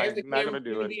 I'm not gonna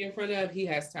do it. In front of, he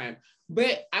has time.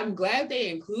 But I'm glad they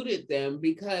included them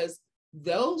because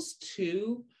those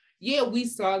two, yeah, we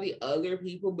saw the other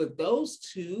people, but those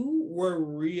two were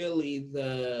really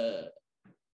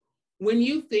when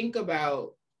you think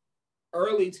about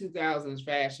early 2000s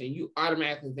fashion, you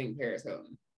automatically think Paris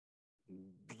Hilton.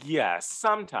 Yeah,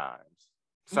 sometimes.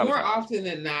 More often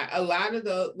than not. A lot of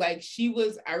the, like, she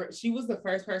was the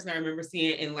first person I remember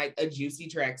seeing in like a juicy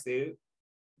tracksuit.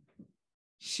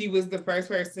 She was the first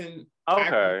person I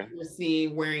remember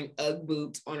seeing wearing Ugg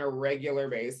boots on a regular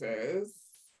basis.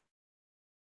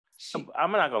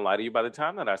 I'm not gonna lie to you. By the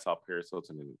time that I saw Paris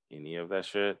Hilton in any of that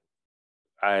shit,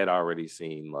 I had already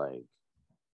seen like,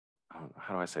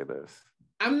 how do I say this?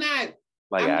 I'm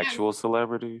actual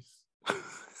celebrities.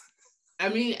 I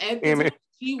mean, at the time,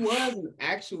 she was an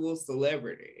actual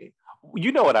celebrity.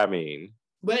 You know what I mean?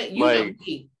 But you know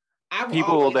me.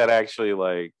 People that actually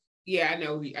like. Yeah, I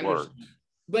know.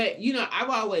 But you know, I've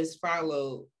always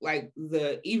followed like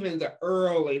even the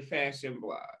early fashion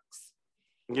blogs.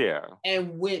 Yeah.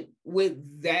 And with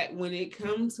that, when it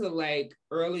comes to like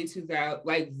early 2000,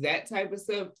 like that type of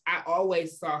stuff, I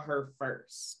always saw her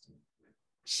first.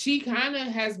 She kind of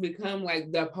has become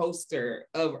like the poster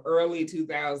of early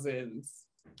 2000s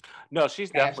No,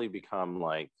 she's definitely become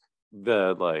like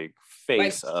the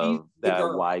face she's of the that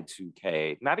girl.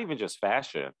 Y2K. Not even just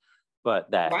fashion,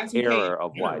 but that Y2K era in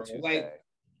of general. Y2K.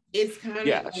 It's kind of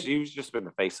Yeah, she's just been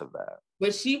the face of that.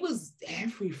 but she was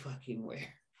every fucking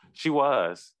where. She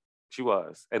was. She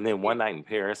was. And then One Night in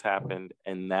Paris happened,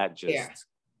 and that just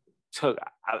took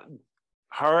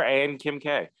her and Kim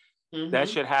K. Mm-hmm. That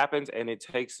shit happens, and it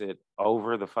takes it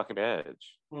over the fucking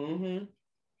edge. Mm-hmm.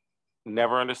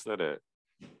 Never understood it.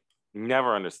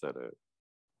 Never understood it.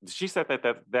 She said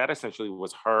that essentially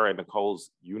was her and Nicole's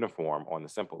uniform on The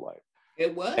Simple Life.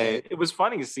 It was. And it was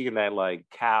funny seeing that the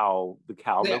cow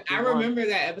milking. I remember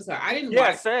that episode. I didn't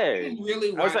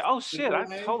really watch. I was like, oh shit, I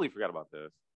totally forgot about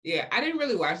this. Yeah, I didn't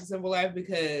really watch The Simple Life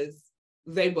because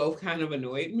they both kind of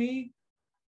annoyed me.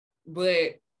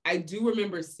 But I do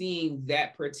remember seeing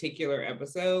that particular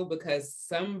episode because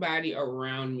somebody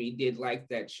around me did like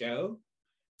that show.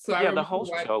 So yeah, the whole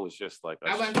show was just like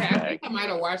I think I might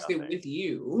have watched it with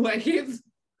you. Like it's.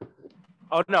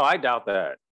 Oh no, I doubt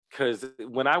that. Because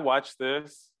when I watched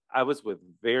this, I was with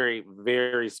very,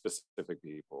 very specific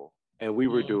people, and we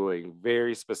were doing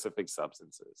very specific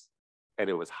substances, and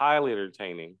it was highly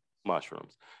entertaining.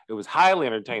 Mushrooms. It was highly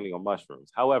entertaining on mushrooms.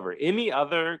 However,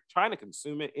 trying to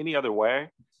consume it any other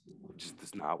way, just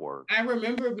does not work. I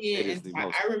remember being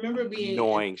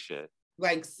annoying shit.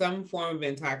 Like some form of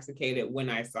intoxicated when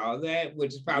I saw that,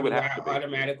 which is probably why I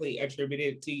automatically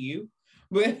attributed it to you.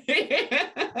 But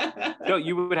no,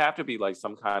 you would have to be like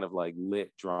some kind of like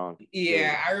lit drunk.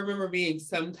 Yeah, I remember being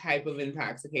some type of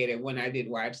intoxicated when I did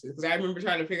watch this because I remember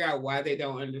trying to figure out why they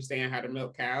don't understand how to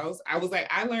milk cows. I was like,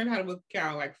 I learned how to milk a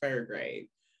cow in like third grade.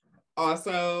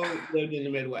 Also lived in the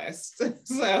Midwest,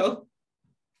 so.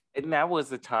 And that was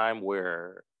the time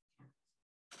where,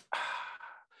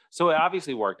 so it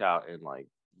obviously worked out in like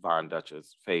Von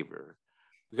Dutch's favor.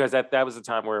 Because that was the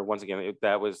time where, once again,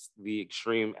 that was the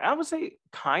extreme, I would say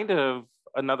kind of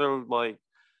another like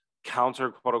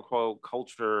counter quote unquote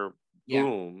culture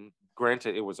boom.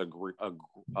 Granted, it was a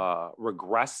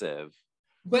regressive.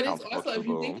 But it's also, if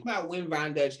you think about when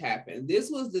Von Dutch happened, this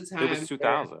was the time. It was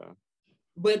 2000.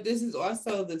 But this is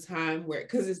also the time where,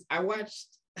 because I watched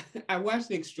an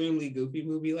extremely goofy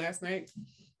movie last night.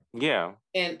 Yeah.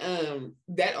 And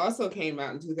that also came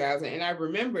out in 2000. And I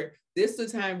remember this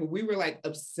is the time when we were like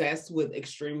obsessed with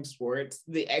extreme sports,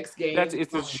 the X Games.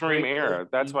 It's the extreme era.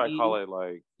 That's why I call it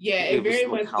like. Yeah, it very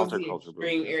much was the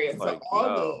extreme area. So like,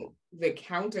 all the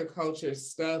counterculture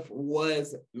stuff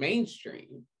was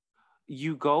mainstream.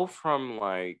 You go from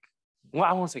like, well,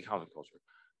 I won't say counterculture.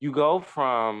 You go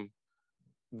from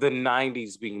the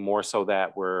 90s being more so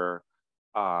that we're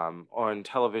on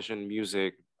television,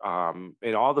 music,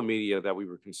 in all the media that we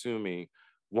were consuming.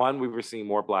 One, we were seeing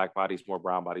more Black bodies, more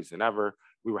brown bodies than ever.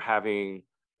 We were having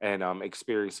and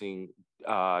experiencing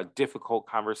difficult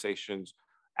conversations,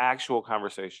 actual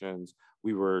conversations.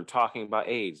 We were talking about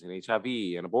AIDS and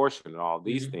HIV and abortion and all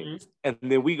these things. And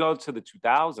then we go to the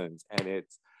 2000s and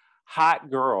it's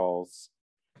hot girls.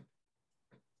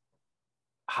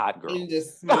 In the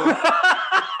small,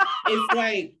 it's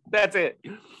like, that's it.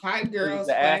 Hot girls,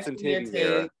 the ass and titties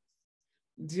era.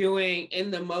 Doing in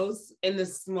the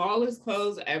smallest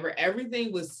clothes ever.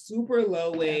 Everything was super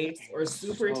low waist or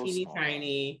super so teeny small.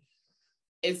 Tiny.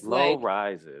 It's low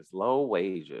rises, low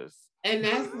wages. And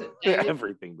that's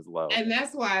everything was low. And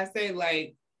that's why I say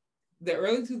like the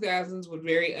early 2000s were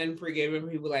very unforgiving for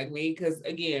people like me. Cause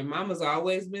again, mama's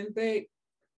always been thick.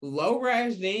 Low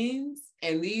rise jeans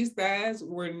and these thighs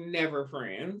were never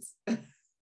friends.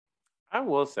 I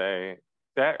will say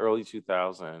that early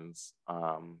 2000s,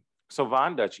 so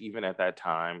Von Dutch, even at that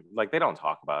time, like they don't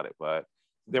talk about it, but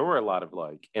there were a lot of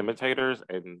like imitators,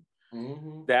 and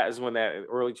that is when that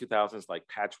early 2000s like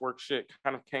patchwork shit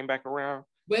kind of came back around.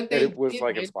 But it was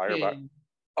like inspired by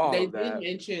all they of that. did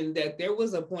mention that there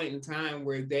was a point in time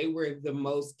where they were the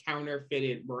most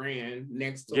counterfeited brand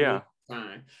next to Louis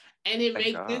Vuitton. And it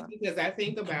makes sense because I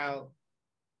think about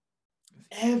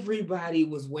everybody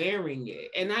was wearing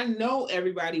it. And I know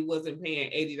everybody wasn't paying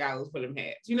 $80 for them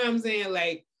hats. You know what I'm saying?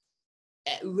 Like,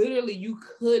 literally, you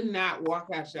could not walk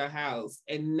out your house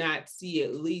and not see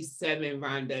at least 7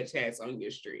 Von Dutch hats on your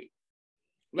street.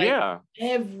 Like,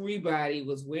 everybody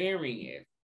was wearing it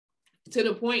to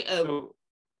the point of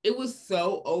it was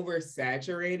so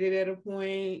oversaturated at a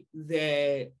point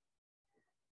that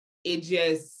it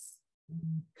just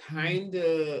kind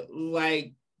of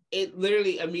like it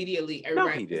literally immediately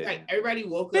everybody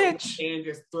woke up and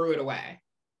just threw it away.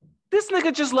 This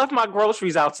nigga just left my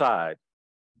groceries outside.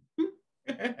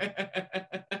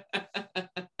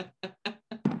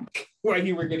 While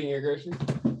you were getting your groceries.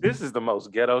 This is the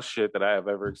most ghetto shit that I have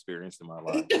ever experienced in my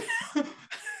life.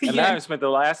 And now I've spent the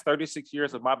last 36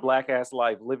 years of my black ass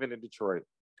life living in Detroit.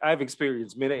 I've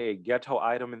experienced many a ghetto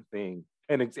item and thing.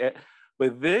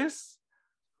 But this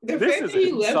fact is that he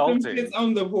insulting. left them kids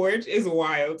on the porch is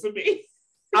wild to me.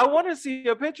 I want to see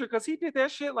a picture because he did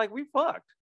that shit like we fucked.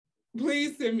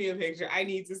 Please send me a picture. I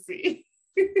need to see.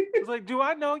 It's like, do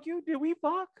I know you? Did we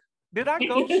fuck? Did I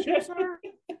ghost you, sir?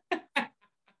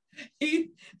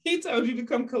 He told you to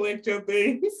come collect your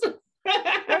things.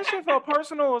 That shit felt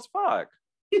personal as fuck.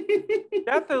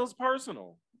 That feels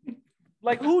personal.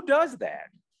 Like, who does that?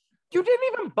 You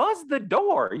didn't even buzz the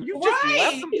door. You just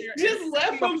left them there. Just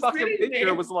left them sitting there.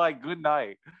 It was like, good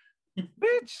night.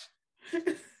 Bitch.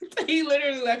 He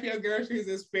literally left your groceries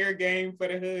as fair game for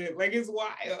the hood. Like, it's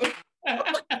wild.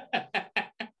 Why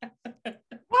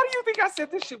do you think I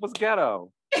said this shit was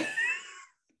ghetto?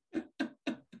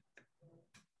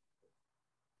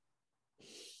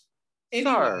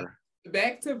 Anyway, Sir.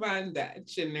 Back to Von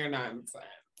Dutch and their nonsense.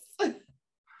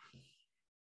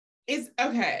 It's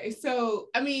okay. So,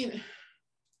 I mean,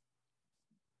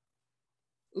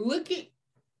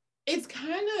 it's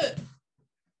kind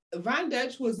of, Von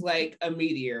Dutch was like a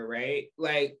meteor, right?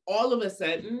 Like, all of a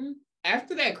sudden,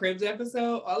 after that Cribs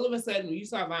episode, all of a sudden you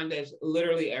saw Von Dutch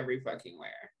literally every fucking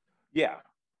where. Yeah.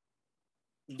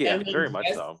 Yeah, very much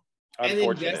so. And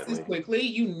then just as quickly,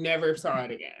 you never saw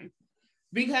it again.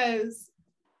 Because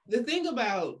the thing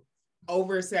about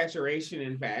oversaturation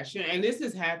in fashion, and this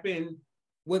has happened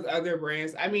with other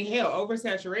brands. I mean, hell,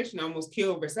 oversaturation almost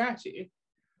killed Versace.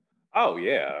 Oh,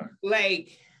 yeah.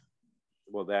 Like,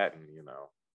 well, that and, you know.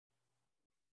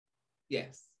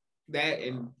 Yes, that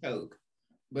and Coke.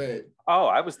 But oh,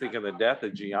 I was thinking the death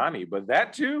of Gianni, but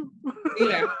that too?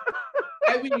 Yeah.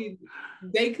 I mean,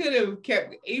 they could have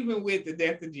kept, even with the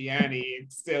death of Gianni,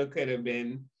 it still could have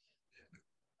been,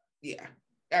 yeah.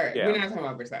 All right, we're not talking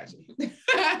about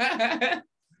Versace.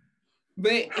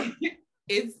 But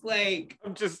it's like,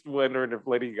 I'm just wondering if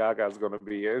Lady Gaga's going to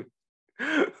be in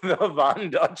the Von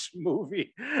Dutch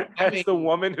movie as the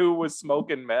woman who was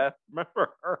smoking meth.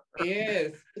 Remember her?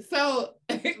 Yes. So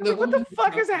what the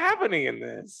fuck is happening in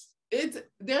this?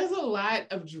 There's a lot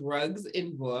of drugs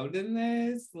involved in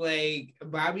this. Like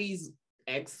Bobby's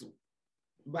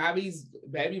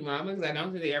baby mamas, I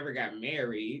don't think they ever got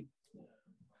married.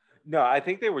 No, I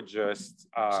think they were just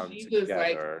she together. Was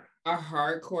like a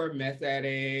hardcore meth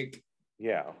addict.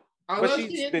 Yeah. Although but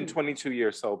she's been 22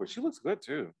 years sober. She looks good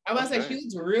too. I was like, she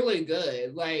looks really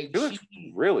good. Like she looks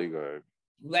really good.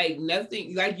 Like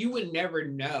nothing, like you would never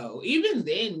know. Even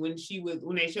then, when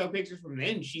they show pictures from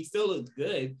then, she still looks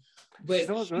good. But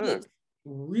she looks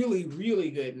really,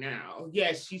 really good now.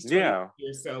 Yes, she's 20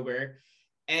 years sober.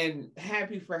 And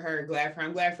happy for her,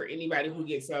 I'm glad for anybody who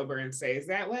gets sober and stays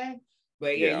that way.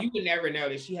 But you would never know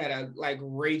that she had a like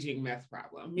raging meth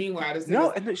problem. Meanwhile,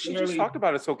 she just talked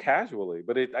about it so casually.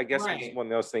 But I guess it's one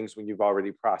of those things when you've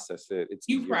already processed it.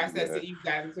 You've processed it. You've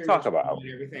gotten through talk about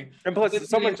and everything. And plus,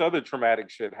 so much other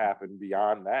traumatic shit happened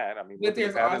beyond that. I mean, but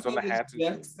there's also this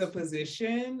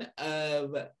juxtaposition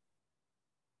of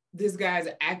this guy's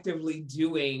actively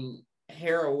doing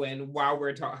heroin while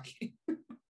we're talking.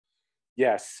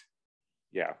 Yes.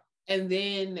 Yeah. And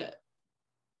then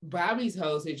Bobby's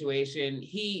whole situation,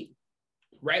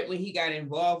 right when he got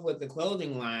involved with the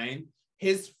clothing line,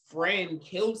 his friend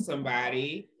killed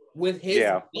somebody with his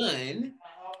gun.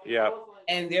 Yeah.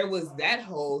 And there was that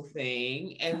whole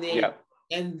thing. And then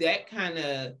and that kind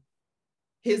of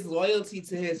his loyalty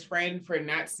to his friend for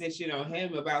not snitching on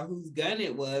him about whose gun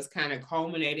it was kind of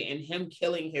culminated in him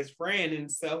killing his friend in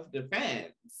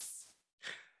self-defense.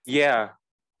 Yeah.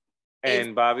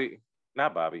 And Bobby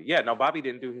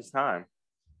didn't do his time.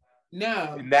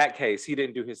 No. In that case, he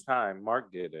didn't do his time.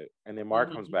 Mark did it. And then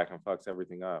Mark comes back and fucks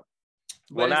everything up.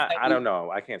 Well, I don't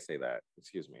know. I can't say that.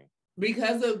 Excuse me.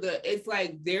 Because of it's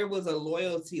like there was a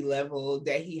loyalty level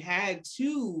that he had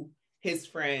to his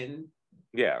friend.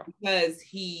 Yeah. Because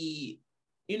he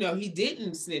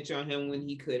didn't snitch on him when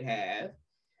he could have.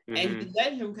 And he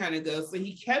let him kind of go. So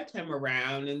he kept him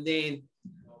around. And then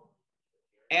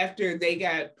after they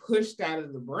got pushed out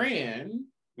of the brand.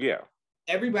 Yeah.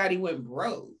 Everybody went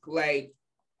broke. Like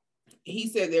he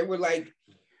said, they were like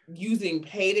using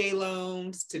payday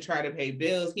loans to try to pay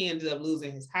bills. He ended up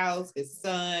losing his house, his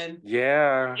son.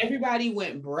 Yeah. Everybody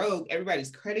went broke.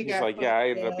 Everybody's credit got like,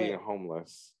 I ended up being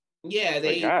homeless. Yeah,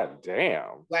 God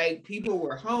damn. Like people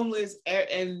were homeless,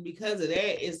 and because of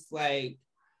that, it's like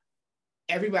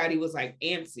everybody was like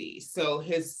antsy. So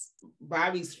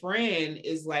Bobby's friend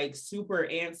is like super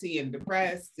antsy and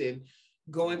depressed and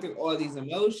going through all these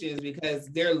emotions because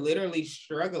they're literally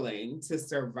struggling to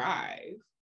survive.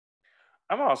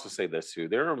 I'm gonna also say this too.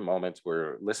 There are moments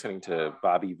where listening to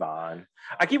Bobby Vaughn,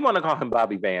 I keep wanting to call him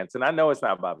Bobby Vance, and I know it's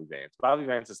not Bobby Vance. Bobby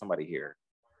Vance is somebody here,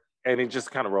 and it just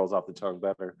kind of rolls off the tongue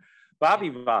better. Bobby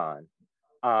Vaughn.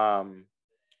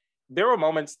 There were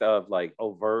moments of like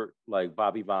overt, like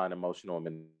Bobby Vaughn emotional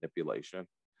manipulation.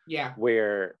 Yeah.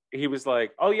 Where he was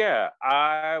like, "Oh yeah,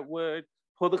 I would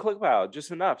pull the clip out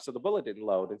just enough so the bullet didn't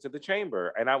load into the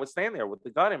chamber. And I would stand there with the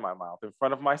gun in my mouth in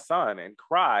front of my son and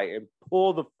cry and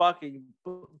pull the fucking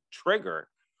trigger."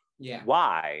 Yeah.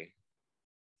 Why?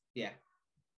 Yeah.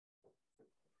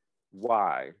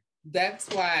 Why? That's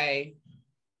why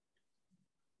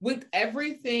with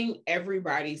everything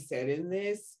everybody said in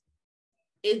this,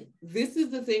 this is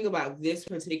the thing about this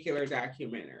particular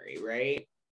documentary, right?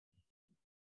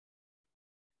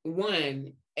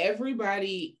 One,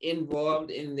 everybody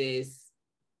involved in this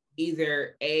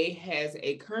either A, has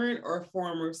a current or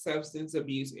former substance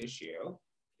abuse issue.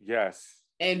 Yes.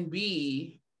 And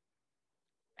B,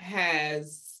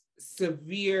 has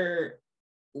severe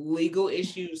legal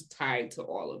issues tied to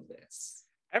all of this.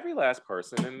 Every last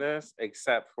person in this,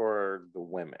 except for the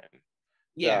women.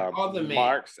 Yeah, all the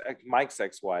men. Mike's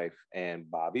ex-wife and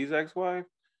Bobby's ex-wife.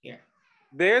 Yeah.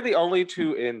 They're the only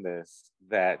two in this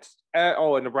that,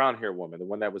 and the brown hair woman, the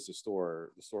one that was the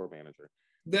store manager.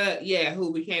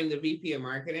 Who became the VP of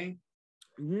marketing.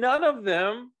 None of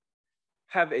them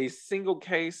have a single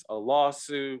case, a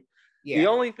lawsuit. Yeah. The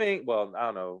only thing, well, I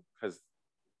don't know, because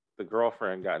the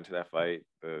girlfriend got into that fight.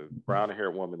 The brown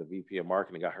haired woman, the VP of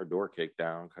marketing, got her door kicked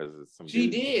down because of some. She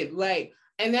did, like,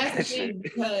 and that's the thing,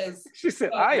 because she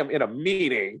said, "I am in a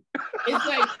meeting." It's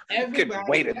like everybody could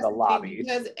wait in the lobby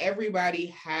because everybody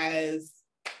has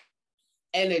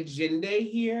an agenda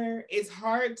here. It's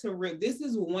hard to. This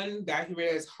is one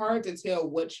documentary that's hard to tell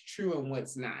what's true and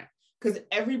what's not, because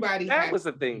everybody. That was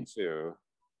a thing too,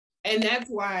 and that's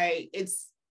why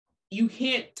you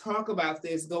can't talk about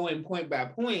this going point by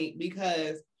point,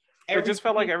 because it just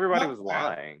felt like everybody was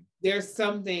lying. There's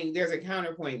a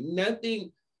counterpoint.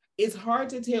 Nothing. It's hard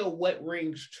to tell what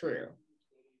rings true.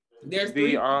 There's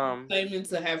three claiming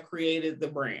to have created the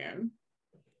brand.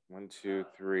 1, 2,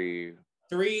 3.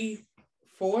 3,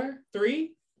 4,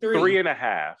 3?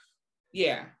 3.5.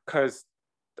 Yeah. Because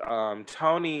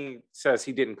Tony says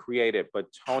he didn't create it, but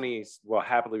Tony will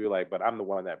happily be like, but I'm the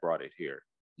one that brought it here.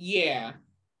 Yeah.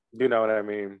 You know what I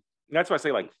mean? And that's why I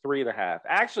say like 3.5.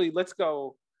 Actually, let's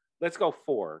go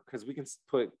 4, because we can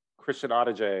put Christian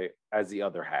Audige as the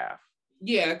other half.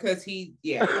 Yeah, because so you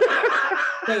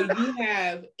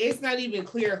have, it's not even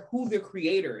clear who the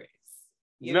creator is.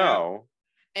 You know?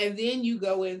 And then you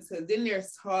go into, then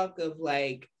there's talk of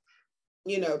like,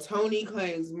 Tony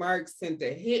claims Mark sent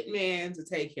a hitman to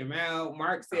take him out.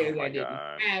 Mark says that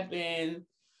didn't happen.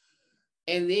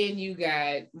 And then you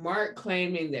got Mark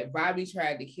claiming that Bobby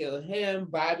tried to kill him.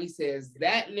 Bobby says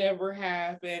that never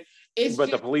happened.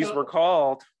 But the police were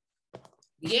called.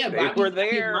 Yeah, they were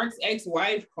there. Mark's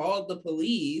ex-wife called the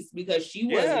police because she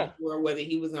wasn't sure whether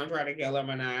he was gonna try to kill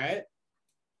him or not.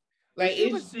 Like,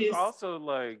 she was also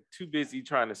like too busy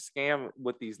trying to scam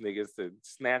with these niggas to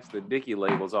snatch the Dickie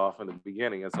labels off in the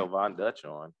beginning and so Von Dutch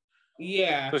on.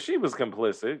 Yeah. So she was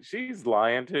complicit. She's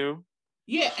lying too.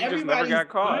 Yeah, she just never got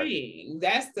caught. Lying.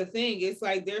 That's the thing. It's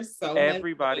like there's so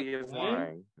everybody is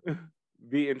lying.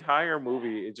 The entire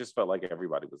movie, it just felt like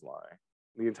everybody was lying.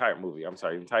 The entire movie, I'm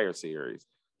sorry, the entire series.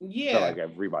 Yeah. Felt like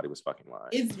everybody was fucking lying.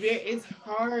 It's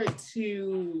hard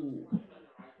to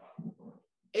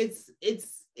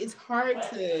it's hard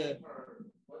to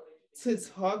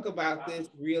talk about this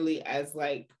really as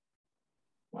like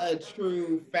a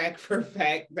true fact for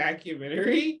fact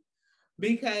documentary,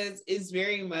 because it's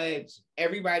very much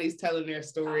everybody's telling their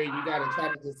story. You got to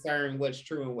try to discern what's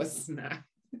true and what's not.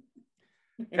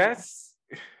 That's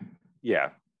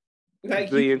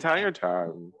like the entire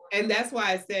time. And that's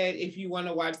why I said, if you want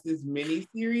to watch this mini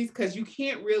series, because you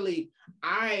can't really,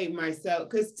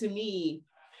 because to me,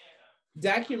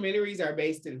 documentaries are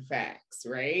based in facts,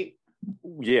 right?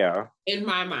 Yeah. In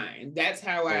my mind, that's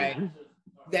how I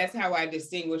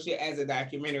distinguish it as a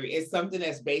documentary. It's something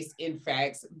that's based in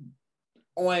facts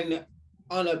on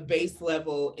a base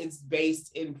level. It's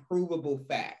based in provable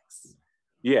facts.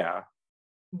 Yeah.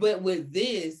 But with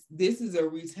this is a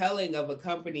retelling of a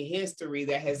company history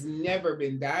that has never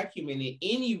been documented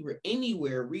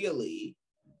anywhere really.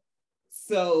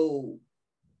 So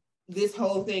this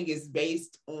whole thing is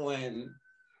based on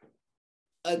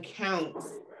accounts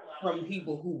from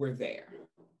people who were there.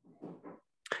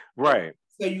 Right.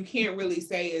 So you can't really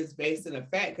say it's based in a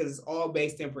fact, because it's all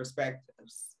based in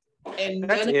perspectives. And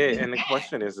that's it. And the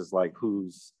question is like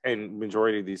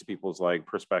majority of these people's like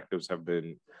perspectives have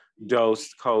been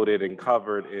dosed, coded, and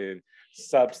covered in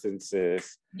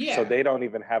substances. Yeah. So they don't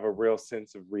even have a real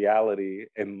sense of reality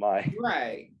in life.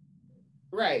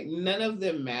 Right. None of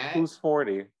them match. Who's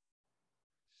 40?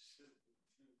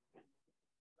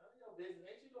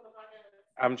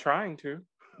 I'm trying to.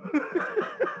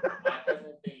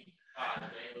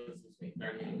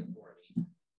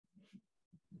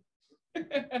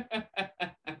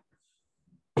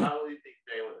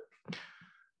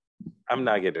 I'm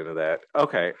not getting into that.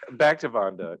 Okay, back to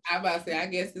Von Dutch. I'm about to say, I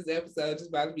guess this episode is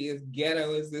about to be as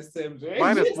ghetto as this subject.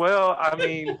 Might as well. I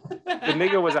mean, the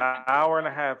nigga was an hour and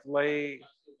a half late.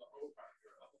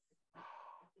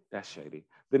 That's shady.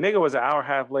 The nigga was an hour and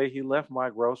a half late. He left my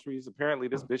groceries. Apparently,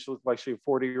 this bitch looks like she a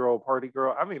 40-year-old party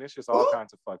girl. I mean, it's just all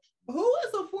kinds of fuck. Who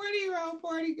is a 40-year-old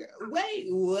party girl? Wait,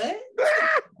 what?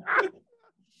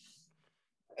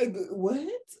 What?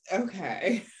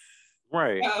 Okay.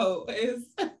 Right. So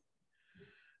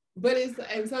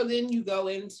and so then you go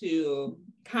into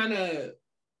kind of,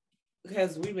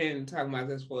 because we've been talking about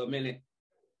this for a minute.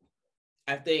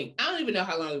 I don't even know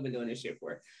how long we've been doing this shit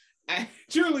for. I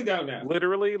truly don't know.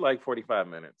 Literally like 45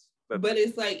 minutes. But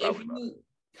it's like, if you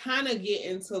kind of get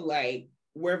into like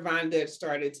where Von Dutch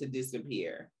started to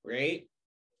disappear, right?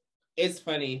 It's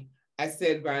funny. I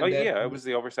said Von Dutch. Yeah, it was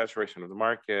the oversaturation of the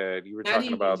market. You were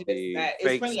talking about the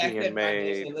fakes being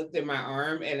made. I looked at my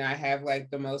arm and I have like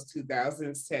the most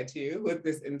 2000s tattoo with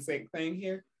this NSYNC thing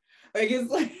here. Like, it's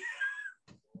like,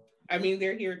 I mean,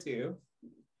 they're here too.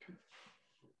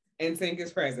 NSYNC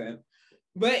is present.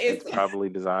 But it's probably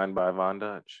designed by Von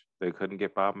Dutch. They couldn't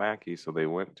get Bob Mackie, so they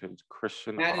went to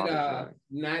Christian. Not at all.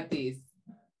 Not these.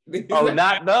 Oh,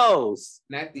 not those.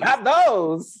 Not these. Not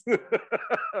those.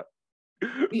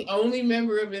 The only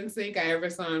member of NSYNC I ever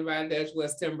saw in Von Dutch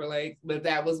was Timberlake, but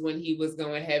that was when he was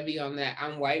going heavy on that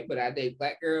 "I'm white, but I date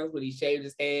black girls," when he shaved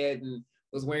his head and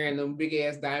was wearing them big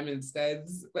ass diamond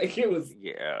studs. Like, it was.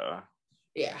 Yeah.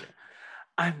 Yeah.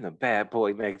 I'm the bad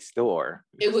boy next door.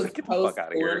 It was get the fuck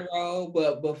out of here. Role,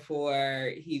 but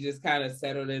before he just kind of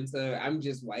settled into "I'm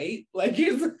just white." Like,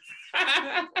 it's.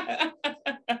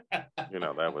 You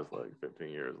know, that was like 15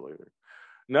 years later.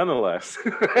 Nonetheless,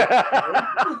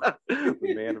 the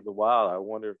man of the wild. I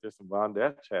wonder if there's some Von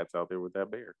Dutch chats out there with that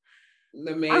bear.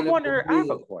 I have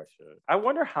a question. I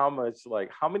wonder how many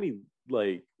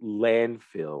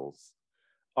landfills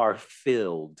are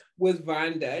filled with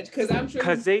Von Dutch, because I'm sure,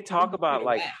 because they talk about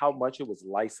like how much it was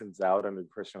licensed out under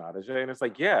Christian Audigier, and it's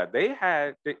like, yeah, they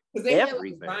had everything. Had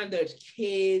like Von Dutch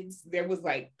kids. There was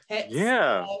like pets.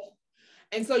 Yeah, stuff.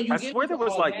 And so I swear there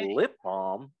was like lip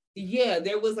balm. Yeah,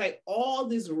 there was like all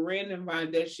this random Von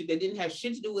Dutch shit that didn't have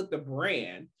shit to do with the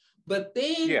brand. But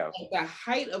then at the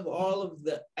height of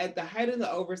the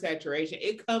oversaturation,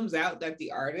 it comes out that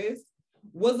the artist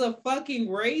was a fucking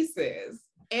racist.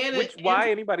 Why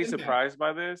anybody surprised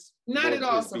by this? Not at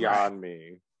all. Beyond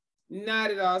me.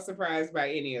 Not at all surprised by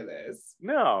any of this.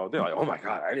 No, they're like, oh my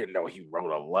God, I didn't know he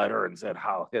wrote a letter and said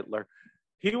Heil Hitler.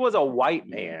 He was a white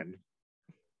man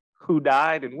who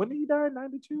died, and when did he die?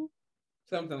 92?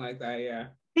 Something like that, yeah.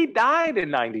 He died in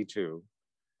 92.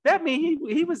 That means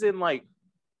he was in like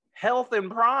health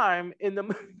and prime in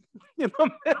the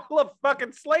middle of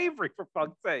fucking slavery, for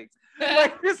fuck's sakes.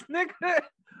 Like, this nigga,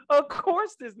 of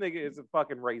course this nigga is a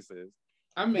fucking racist.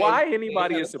 Why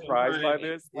anybody is surprised by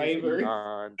this?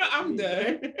 I'm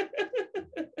done.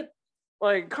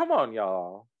 Like, come on,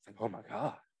 y'all. It's like, oh my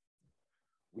God.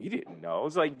 We didn't know.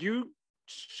 It's like, you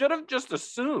should have just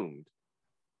assumed.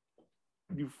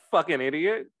 You fucking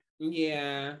idiot.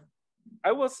 Yeah.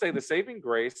 I will say the saving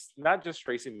grace, not just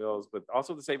Tracy Mills, but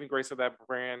also the saving grace of that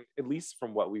brand, at least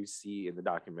from what we see in the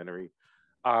documentary.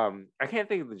 I can't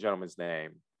think of the gentleman's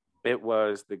name. It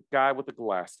was the guy with the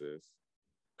glasses,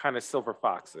 kind of silver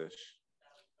foxish.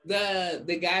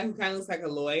 The guy who kind of looks like a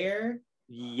lawyer.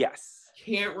 Yes.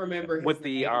 Can't remember his with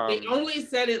name. The they only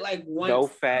said it like once. No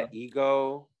fat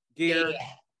ego gear. Yeah.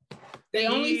 They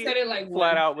only said it like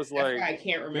flat once. out was That's like, why I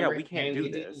can't remember. Yeah, we can't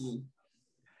do this. It's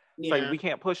yeah. like, we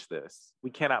can't push this.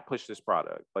 We cannot push this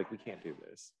product. Like, we can't do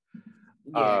this.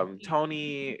 Yeah.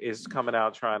 Tony is coming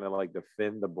out trying to like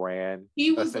defend the brand.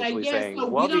 He was essentially like, saying, so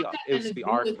well, it's the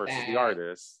art versus the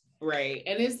artist. Right.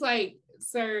 And it's like,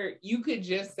 sir, you could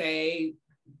just say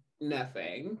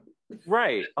nothing.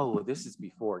 Right. Oh, this is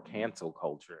before cancel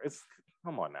culture. It's,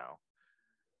 come on now.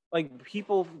 Like,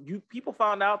 people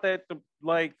found out that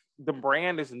the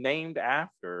brand is named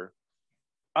after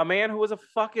a man who was a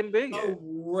fucking bigot.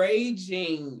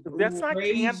 That's not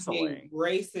canceling.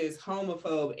 Racist,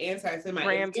 homophobe,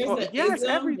 anti-Semite. Yes,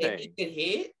 everything. He could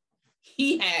hit.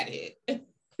 He had it.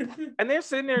 And they're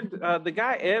sitting there. The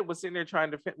guy Ed was sitting there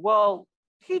trying to. Well,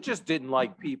 he just didn't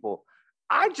like people.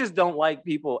 I just don't like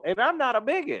people, and I'm not a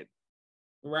bigot.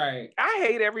 Right. I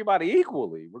hate everybody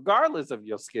equally, regardless of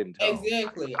your skin tone.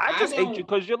 Exactly. I just hate you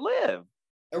because you live.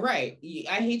 Right.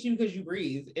 I hate you because you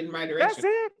breathe in my That's direction.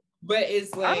 it. But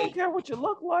it's like, I don't care what you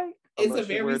look like. It's Unless a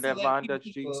you very wear that Von select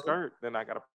Dutch jean skirt, then I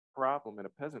got a problem. In a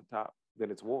peasant top,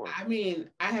 then it's war. I mean,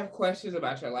 I have questions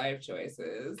about your life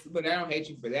choices, but I don't hate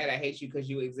you for that. I hate you because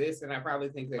you exist, and I probably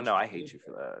think that. No, I hate you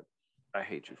for that. I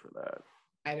hate you for that.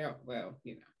 I don't. Well,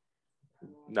 you know.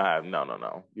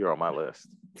 No. You're on my list.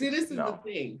 See, this is the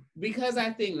thing. Because I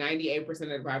think 98% of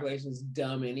the population is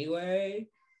dumb anyway,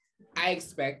 I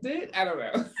expect it. I don't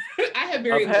know. I have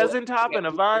very a peasant top and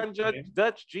a Von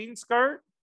Dutch jean skirt.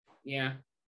 Yeah.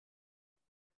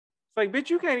 It's like, bitch,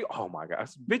 you can't. Oh my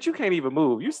gosh, bitch, you can't even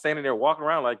move. You standing there walking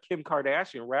around like Kim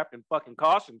Kardashian, wrapped in fucking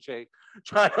caution tape,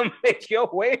 trying to make your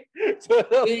way to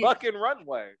the fucking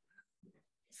runway.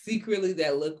 Secretly,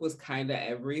 that look was kind of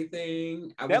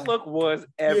everything. That look was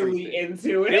everything. Really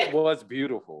into it. It was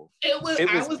beautiful. It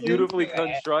was beautifully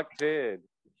constructed.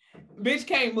 Bitch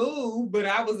can't move, but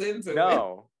I was into it.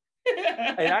 No.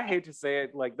 And I hate to say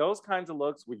it, like those kinds of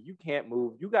looks where you can't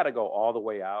move, you got to go all the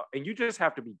way out, and you just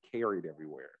have to be carried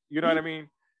everywhere. You know what I mean?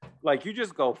 Like you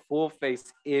just go full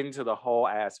face into the whole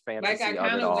ass fantasy. Like I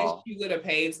kind of wish you would have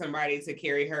paid somebody to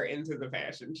carry her into the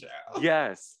fashion show.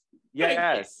 Yes.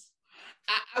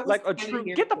 I like a true.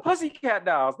 Get the Pussycat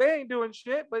Dolls. They ain't doing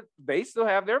shit, but they still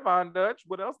have their Von Dutch.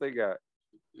 What else they got?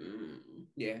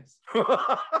 Yes.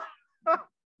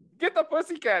 Get the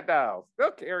Pussycat Dolls.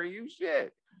 They'll carry you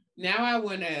shit. Now I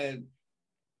wanna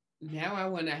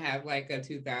have like a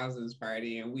 2000s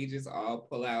party and we just all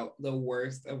pull out the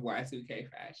worst of Y2K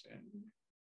fashion.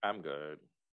 I'm good.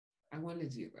 I want to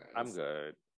do that. I'm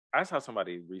good. I saw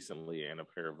somebody recently in a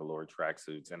pair of velour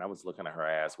tracksuits, and I was looking at her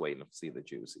ass, waiting to see the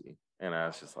juicy, and I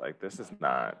was just like, "This is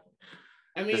not.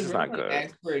 I mean, this is not good."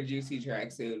 Asked for a juicy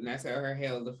tracksuit, and I said, "Her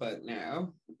hell the fuck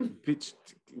now." Bitch,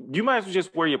 you might as well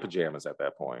just wear your pajamas at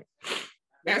that point.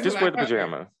 Just wear the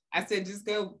pajamas. I said, just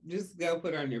go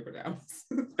put on your pajamas.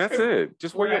 That's it.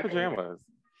 Just wear your pajamas.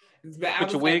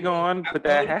 Put your wig on. Put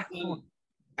that hat on.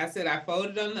 I said I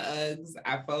folded on the Uggs.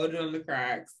 I folded on the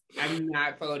Crocs. I'm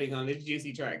not folding on this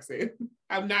juicy tracksuit.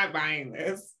 I'm not buying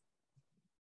this.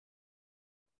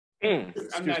 I'm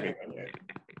not doing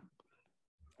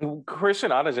it.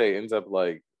 Christian Audigier ends up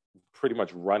like pretty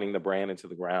much running the brand into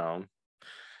the ground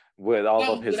with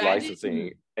all of his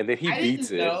licensing, and then he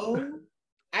beats it.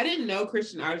 I didn't know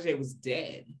Christian Audigier was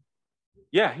dead.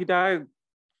 Yeah, he died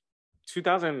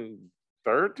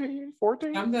 2013,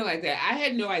 14? Something like that. I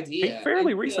had no idea.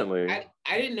 Fairly recently. I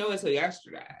didn't know until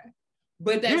yesterday.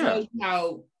 But that tells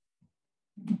you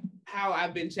how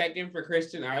I've been checking for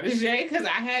Christian Audigier, because I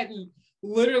hadn't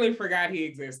literally forgot he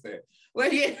existed.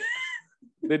 Like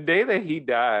the day that he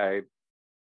died,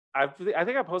 I think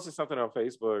I posted something on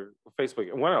Facebook,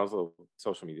 one of those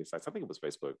social media sites. I think it was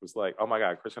Facebook. It was like, oh my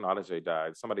God, Christian Audigier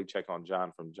died. Somebody check on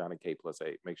John from Johnny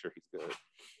K+8. Make sure he's good.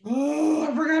 Oh,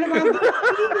 I forgot about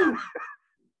that.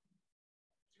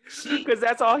 Because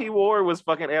that's all he wore was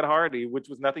fucking Ed Hardy, which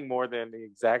was nothing more than the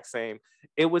exact same.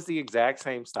 It was the exact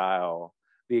same style,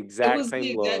 the exact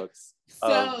same looks.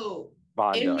 So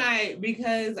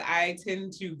because I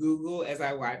tend to Google as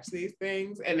I watch these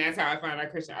things, and that's how I found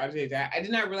out Christian Audigier died. I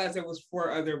did not realize there was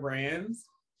 4 other brands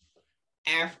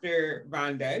after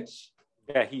Von Dutch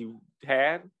that he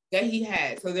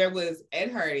had. So there was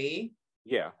Ed Hardy.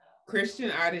 Yeah. Christian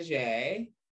Audigier.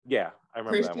 Yeah, I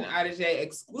remember Christian Audigier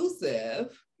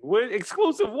exclusive. What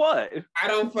exclusive? What? I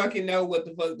don't fucking know what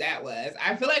the fuck that was.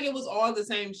 I feel like it was all the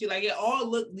same shit. Like it all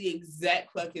looked the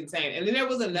exact fucking same. And then there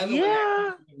was another one I don't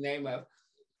know the name of,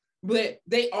 but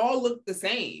they all looked the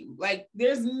same. Like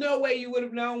there's no way you would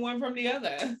have known one from the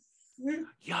other.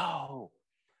 Yo,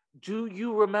 do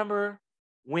you remember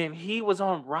when he was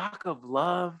on Rock of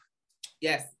Love?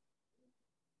 Yes,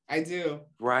 I do.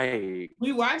 Right.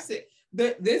 We watched it.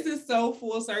 This is so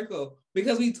full circle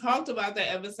because we talked about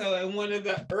that episode in one of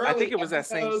the early I think it was that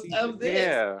same season. Of this.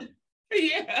 Yeah.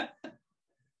 Yeah.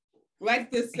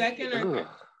 Like the second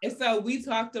and so we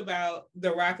talked about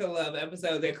the Rock of Love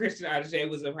episode that Christian Audigier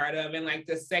was a part of in like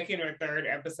the second or third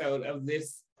episode of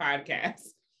this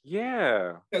podcast.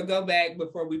 Yeah. So go back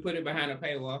before we put it behind a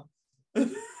paywall.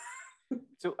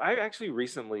 So I actually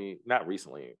not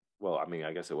recently, well, I mean,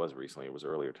 I guess it was recently, it was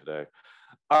earlier today.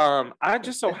 I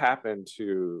just so happened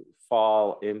to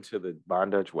fall into the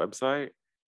Von Dutch website.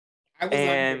 I was on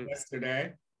it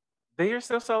yesterday. They are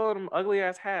still selling them ugly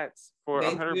ass hats for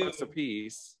 $100 a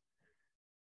piece.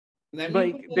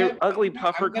 Like they're ugly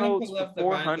puffer coats for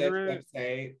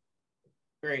 $400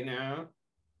 right now.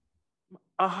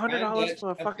 $100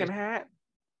 for a fucking hat.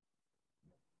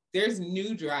 There's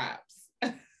new drops.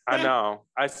 I know.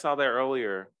 I saw that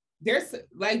earlier. There's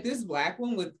like this black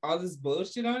one with all this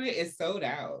bullshit on it is sold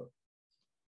out.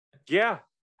 Yeah.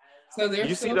 So they're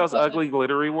You see still those selling, ugly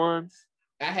glittery ones?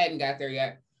 I hadn't got there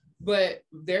yet, but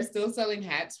they're still selling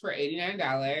hats for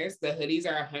 $89. The hoodies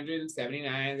are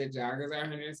 $179. The joggers are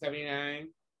 $179.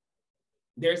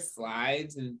 There's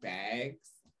slides and bags.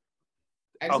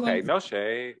 Okay, no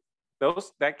shade.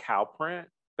 Those cow print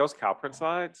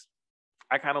slides,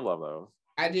 I kind of love those.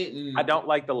 I don't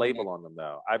like the label on them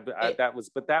though. That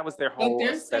was their whole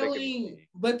aesthetic.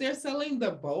 But they're selling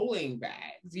the bowling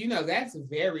bags. You know, that's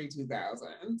very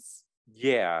 2000s.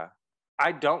 Yeah.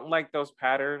 I don't like those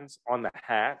patterns on the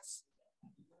hats,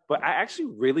 but I actually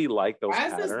really like those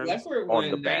patterns on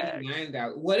the bag.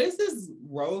 What is this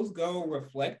rose gold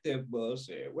reflective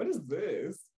bullshit? What is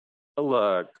this?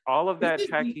 Look, all of that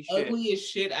tacky shit.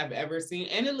 Ugliest shit I've ever seen,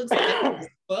 and it looks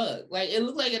like fuck. Like it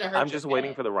looks like it hurt. I'm just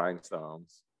waiting for the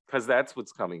rhinestones because that's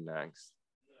what's coming next.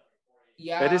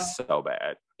 Yeah, it is so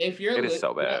bad. It is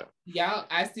so bad. Y'all,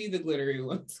 I see the glittery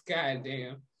ones. God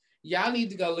damn. Y'all need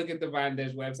to go look at the Von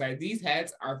Dutch website. These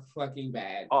hats are fucking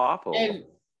bad. Awful. And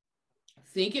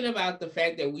thinking about the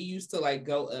fact that we used to like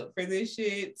go up for this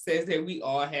shit says that we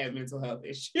all have mental health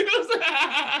issues.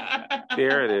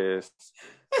 There it is.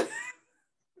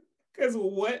 Because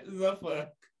what the fuck?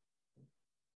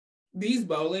 These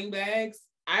bowling bags,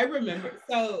 I remember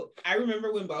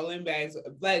when bowling bags,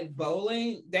 like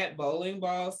that bowling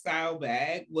ball style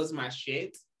bag was my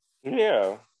shit.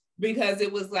 Yeah. Because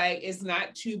it was like, it's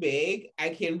not too big. I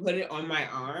can put it on my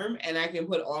arm and I can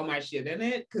put all my shit in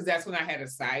it. Because that's when I had a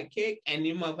sidekick and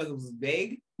the motherfucker was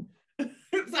big.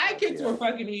 Sidekicks were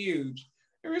fucking huge.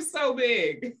 They were so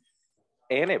big.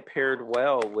 And it paired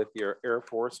well with your Air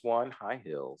Force One high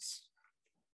heels.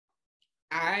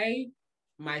 I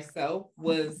myself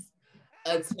was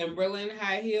a Timberland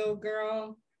high heel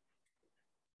girl.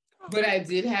 But I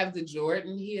did have the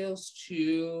Jordan heels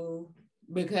too,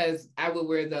 because I would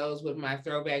wear those with my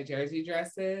throwback jersey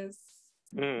dresses.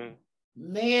 Man,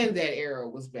 that era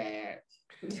was bad.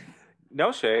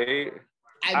 No shade.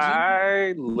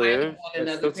 I live on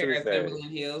another pair of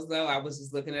Timberland heels, though. I was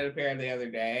just looking at a pair the other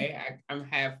day. I'm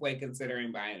halfway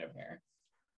considering buying a pair.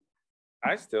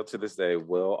 I still, to this day,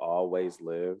 will always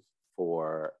live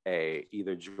for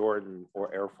either Jordan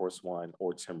or Air Force One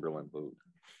or Timberland boot.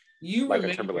 You like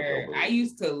remember, I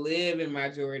used to live in my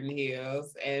Jordan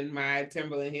heels and my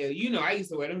Timberland heel. You know, I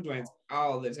used to wear them joints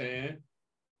all the time.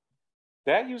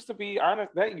 That used to be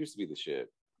honest. That used to be the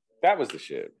shit. That was the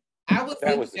shit. I was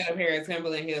looking at a pair of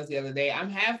Timberland heels the other day. I'm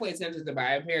halfway tempted to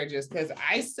buy a pair just because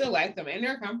I still like them and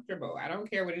they're comfortable. I don't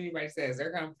care what anybody says.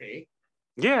 They're comfy.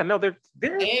 Yeah, no, they're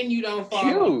and you don't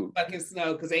fall in fucking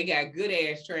snow because they got good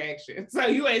ass traction. So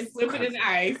you ain't slipping in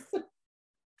ice.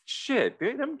 Shit,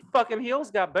 them fucking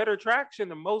heels got better traction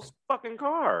than most fucking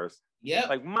cars. Yep.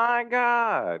 Like, my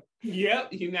God. Yep,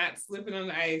 you're not slipping on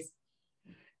the ice.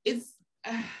 It's,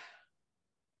 I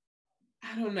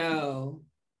don't know.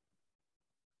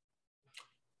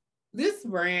 This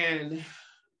brand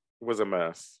was a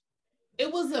mess.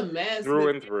 It was a mess. Through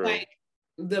and through. Like,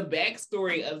 the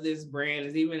backstory of this brand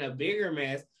is even a bigger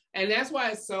mess. And that's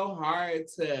why it's so hard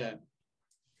to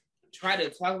try to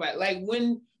talk about. Like,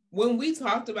 when we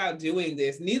talked about doing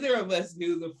this, neither of us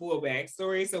knew the full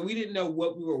backstory, so we didn't know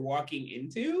what we were walking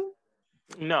into.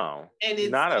 No, and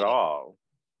it's not at all.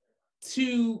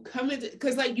 To come into,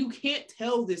 because like you can't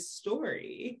tell this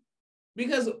story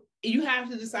because you have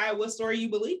to decide what story you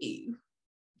believe.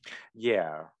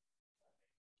 Yeah.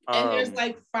 And there's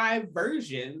like 5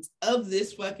 versions of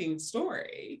this fucking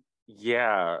story.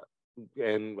 Yeah.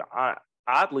 And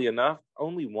oddly enough,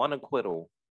 only one acquittal.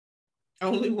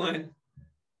 Only one.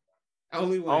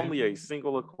 Only a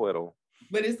single acquittal.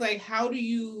 But it's like, how do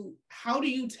you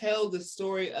tell the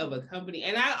story of a company?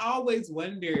 And I always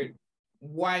wondered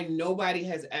why nobody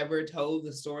has ever told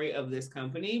the story of this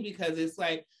company, because it's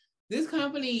like this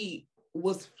company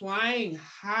was flying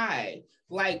high,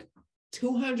 like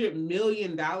 $200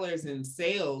 million in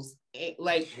sales,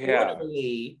 like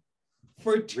quarterly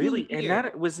for 2 years. And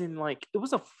that was in like, it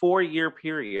was a 4-year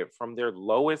period from their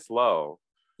lowest low.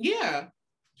 Yeah.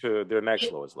 To their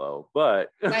next lowest low, but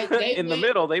like in the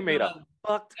middle they made a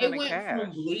fuck ton of cash.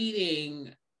 From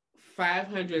bleeding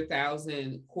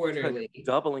 500,000 quarterly,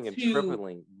 doubling and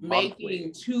tripling,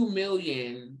 making 2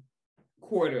 million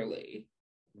quarterly.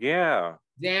 Yeah,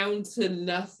 down to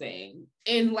nothing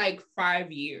in like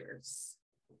 5 years.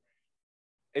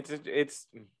 It's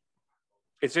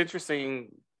interesting.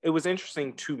 It was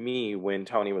interesting to me when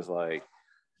Tony was like,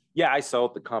 "Yeah, I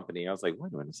sold the company." I was like,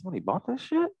 "Wait a minute, somebody bought that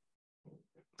shit?"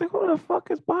 Who the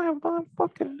fuck is buying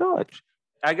fucking Dutch?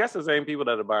 I guess the same people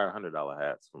that are buying $100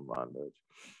 hats from Von Dutch.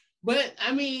 But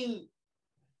I mean,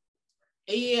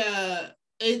 yeah,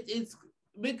 it's.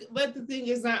 But the thing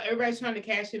is, not everybody's trying to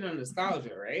cash in on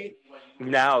nostalgia, right?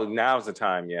 Now's the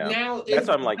time, yeah. Now that's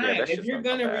why I'm like, yeah. That's if you're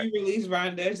gonna re-release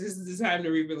Von Dutch, this is the time to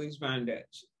re-release Von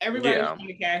Dutch. Everybody's trying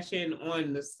to cash in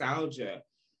on nostalgia,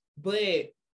 but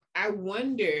I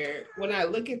wonder when I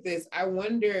look at this, I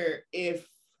wonder if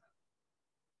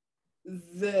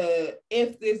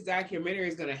this documentary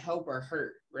is gonna help or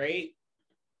hurt, right?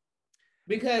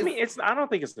 Because I mean, I don't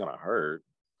think it's gonna hurt.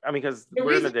 I mean, because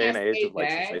we're in the day and age of like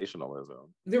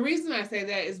sensationalism. The reason I say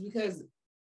that is because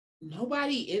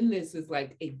nobody in this is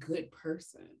like a good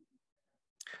person.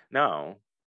 No.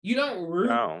 You don't root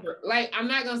for, like, I'm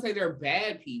not gonna say they're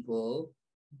bad people,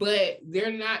 but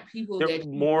they're not people they're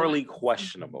morally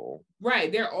questionable.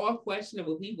 Right. They're all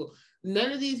questionable people.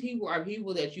 None of these people are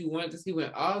people that you want to see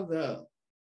when, although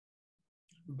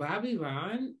Bobby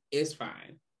Vaughn is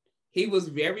fine. He was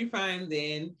very fine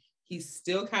then. He's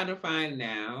still kind of fine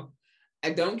now. I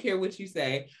don't care what you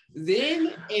say.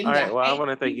 Then, all right. Well, I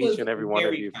want to thank each and every one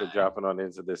of you for dropping on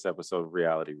into this episode of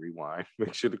Reality Rewind.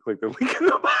 Make sure to click the link in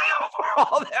the bio for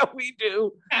all that we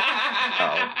do.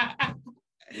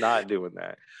 Not doing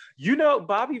that. You know,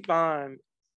 Bobby Vaughn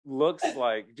looks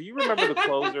like. Do you remember The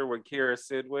Closer with Kira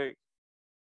Sidwick?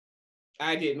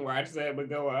 I didn't watch that, but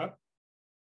go up.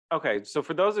 Okay, so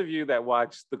for those of you that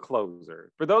watch The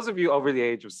Closer, for those of you over the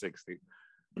age of 60.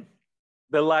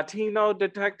 The Latino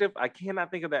detective, I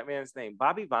cannot think of that man's name.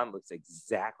 Bobby Vaughn looks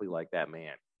exactly like that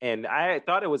man. And I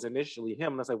thought it was initially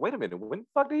him. And I was like, wait a minute, when the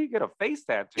fuck did he get a face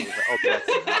tattoo? Like, oh, that's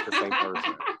not the same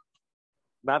person.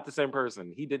 Not the same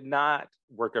person. He did not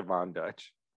work at Von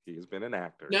Dutch. He has been an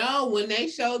actor. No, when they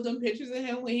showed them pictures of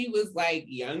him when he was like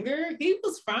younger, he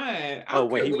was fine.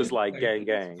 When he was like gang.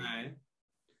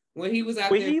 When he was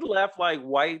out when there. He left like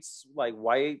white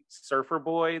surfer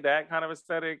boy, that kind of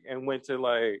aesthetic, and went to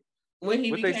like, when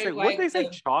he became like, what they say,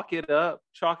 chalk it up.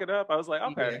 I was like,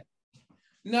 okay,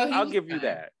 yeah. No, I'll give you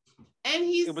that. And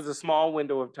it was a small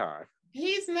window of time.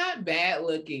 He's not bad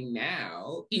looking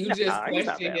now. You just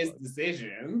question his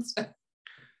decisions.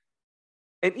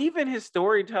 And even his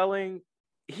storytelling,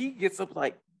 he gets up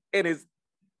like and is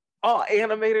all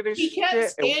animated and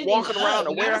shit and walking around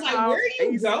the warehouse. I was like, where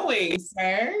are you going,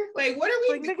 sir? Like, what are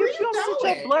we like, nigga, where you going?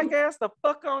 Sit your black ass the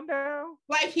fuck on down.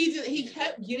 Like he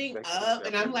kept getting up,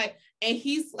 and I'm like, and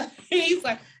he's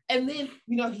like, and then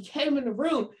he came in the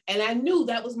room, and I knew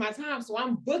that was my time, so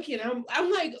I'm booking.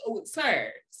 I'm like, oh,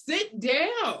 sir, sit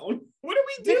down. What are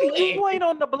we doing? You ain't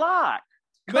on the block.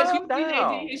 But you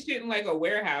did his shit in like a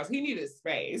warehouse. He needed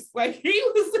space. Like he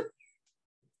was.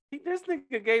 This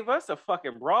nigga gave us a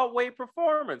fucking Broadway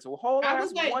performance, a whole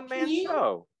ass like, one-man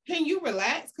show. Can you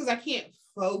relax? Because I can't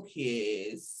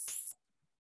focus.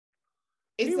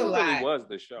 It's a lot. He really was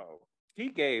the show. He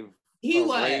gave a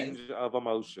range of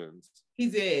emotions. He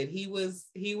did. He was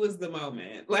the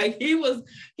moment. Like he was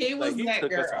like he that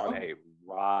took girl. Us on a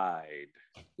ride.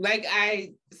 Like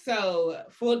so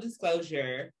full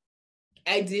disclosure,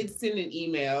 I did send an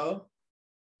email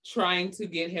trying to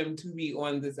get him to be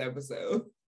on this episode.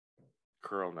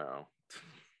 Girl, no.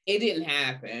 It didn't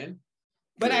happen,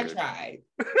 but I tried.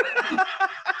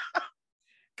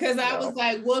 Because I was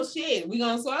like, well, shit, we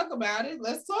gonna talk about it.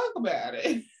 Let's talk about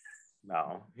it.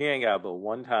 No, he ain't got but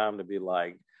one time to be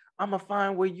like, I'm gonna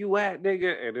find where you at,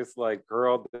 nigga. And it's like,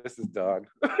 girl, this is done.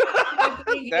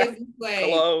 That's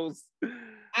close.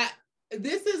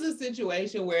 This is a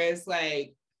situation where it's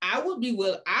like, I would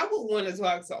want to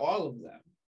talk to all of them.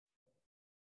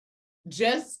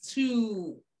 Just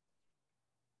to,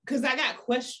 because I got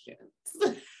questions.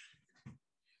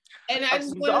 And I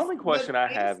just the only question I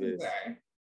have is,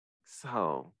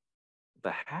 so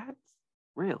the hats,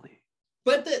 really?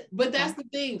 But that's the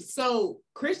thing. So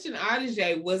Christian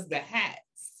Audige was the hats.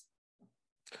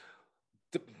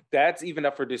 That's even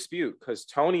up for dispute because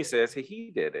Tony says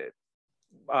he did it.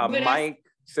 Mike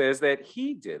says that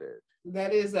he did it.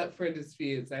 That is up for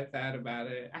disputes. I thought about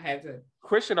it. I had to.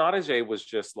 Christian Audige was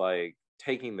just like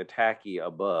taking the tacky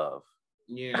above.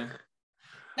 Yeah.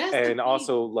 And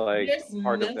also like there's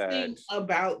part of that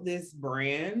about this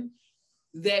brand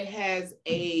that has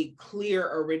a clear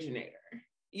originator.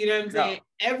 You know what I'm saying?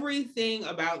 No. Everything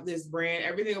about this brand,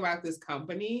 everything about this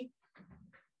company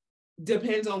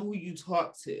depends on who you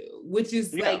talk to, which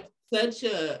is like such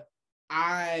a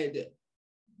odd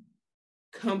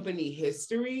company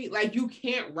history. Like you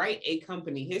can't write a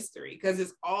company history because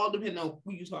it's all depending on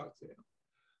who you talk to.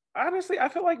 Honestly, I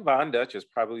feel like Von Dutch is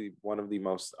probably one of the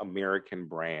most American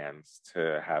brands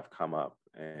to have come up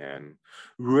and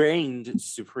reigned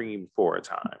supreme for a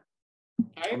time.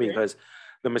 I mean, because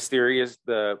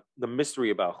the mystery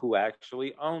about who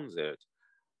actually owns it,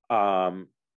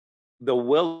 the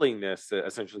willingness to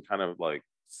essentially kind of like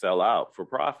sell out for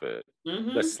profit,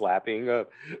 the slapping of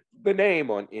the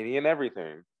name on any and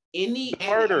everything, any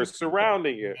murder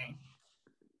surrounding it,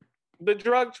 the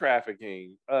drug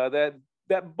trafficking that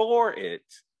bore it.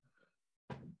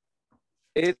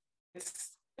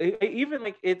 Even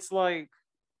like it's like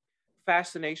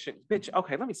fascination, bitch.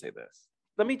 Okay, let me say this.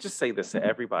 Let me just say this to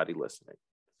everybody listening.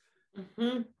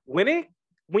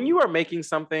 When you are making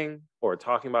something or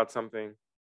talking about something,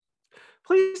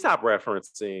 please stop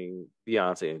referencing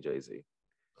Beyonce and Jay-Z.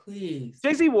 Please.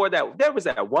 Jay-Z wore that. There was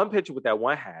that one picture with that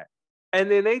one hat. And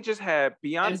then they just had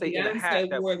Beyonce in a hat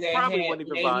that probably wasn't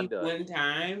even Von Dutch. One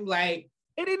time, like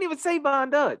it didn't even say Von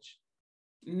Dutch.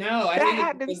 No, I that think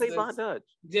hat didn't say Von Dutch.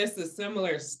 Just a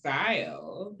similar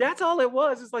style. That's all it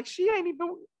was. It's like she ain't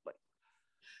even like.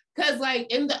 Cause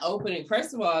like in the opening,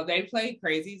 first of all, they played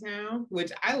Crazy Town,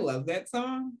 which I love that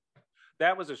song.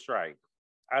 That was a strike.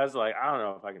 I was like, I don't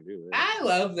know if I can do this. I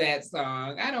love that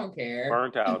song. I don't care.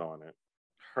 Burnt out on it.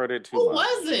 Heard it too much.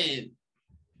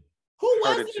 Who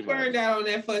wasn't burned out on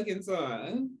that fucking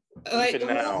song? Like even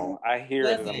now, I hear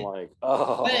it and I'm like,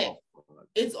 oh. But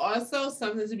it's also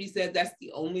something to be said. That's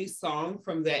the only song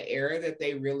from that era that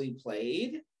they really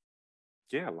played.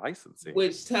 Yeah, licensing.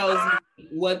 Which tells you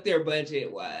what their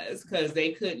budget was, because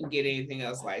they couldn't get anything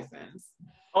else licensed.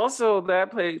 Also,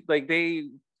 that played like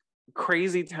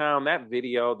Crazy Town, that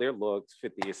video, their looks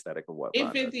fit the aesthetic of what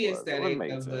it fit the aesthetic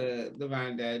of the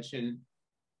Von Dutch, and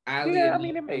Ali, yeah, I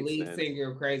mean, it the makes lead sense.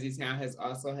 singer of Crazy Town, has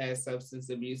also had substance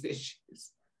abuse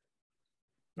issues.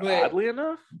 But, oddly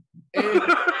enough,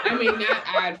 I mean, not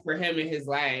odd for him in his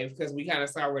life, because we kind of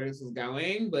saw where this was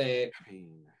going, but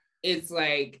it's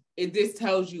like this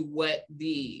tells you what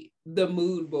the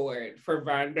mood board for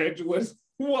Von Dutch was.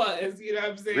 You know what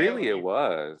I'm saying? Really, it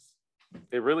was.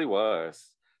 It really was.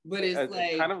 But it's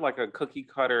like kind of like a cookie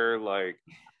cutter, like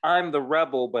I'm the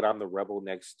rebel, but I'm the rebel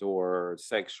next door.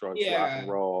 Sex, drugs, rock and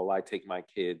roll. I take my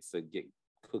kids to get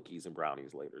cookies and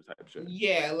brownies later type shit.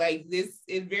 Yeah, like this,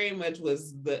 it very much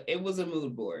was it was a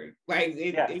mood board. Like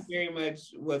it very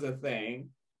much was a thing.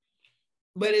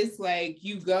 But it's like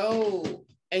you go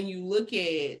and you look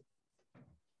at,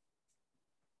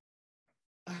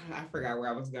 I forgot where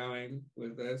I was going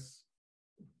with this.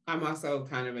 I'm also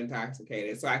kind of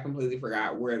intoxicated, so I completely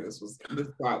forgot where this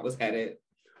thought was headed.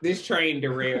 This train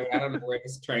derailed. I don't know where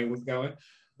this train was going.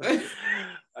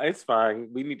 It's fine.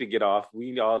 We need to get off.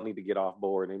 We all need to get off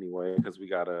board anyway, because we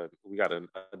got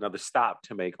another stop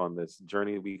to make on this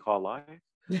journey we call life.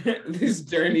 This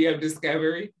journey of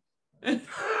discovery.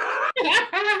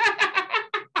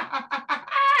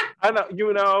 I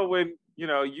know, when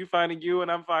you finding you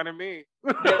and I'm finding me.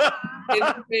 It's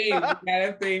a thing. We got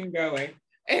a thing going.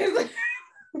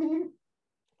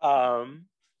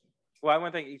 Well, I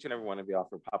want to thank each and every one of y'all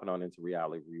for popping on into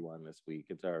Reality Rewind this week.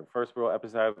 It's our first real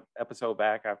episode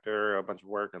back after a bunch of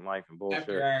work and life and bullshit.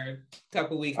 After our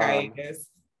couple week hiatus.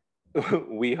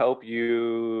 We hope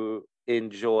you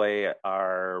enjoy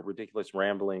our ridiculous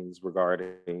ramblings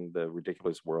regarding the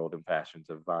ridiculous world and fashions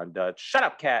of Von Dutch. Shut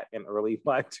up, Cat, in early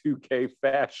Y2K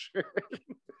fashion.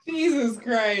 Jesus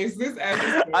Christ, this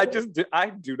episode.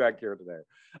 I do not care today.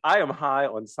 I am high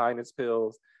on sinus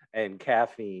pills and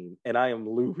caffeine, and I am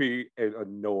loopy and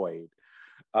annoyed.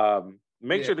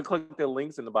 Make sure to click the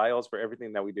links in the bios for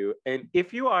everything that we do. And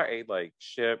if you are a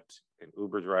Shipt and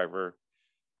Uber driver,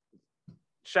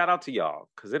 shout out to y'all,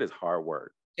 because it is hard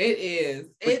work. It is.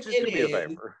 Just do me a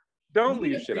favor. Don't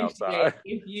leave shit outside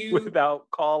without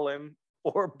calling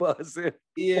or buzzing.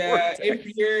 Yeah, if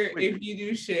you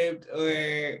do Shipt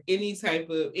or any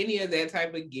of that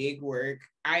type of gig work,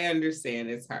 I understand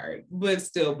it's hard, but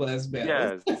still buzz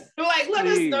bells. Yes. Let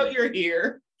us know you're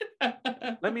here.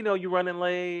 Let me know you're running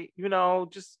late.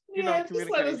 Just just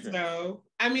let us know.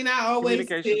 I mean, I always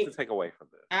communication to take away from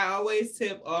this. I always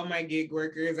tip all my gig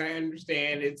workers. I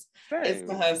understand it's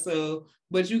the hustle,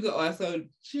 but you could also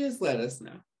just let us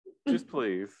know. Just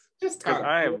please. Just talk.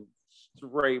 I am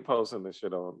straight posting this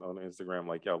shit on Instagram.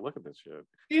 Like, yo, look at this shit.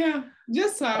 Yeah,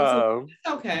 just talk.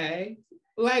 It's okay.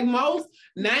 Like most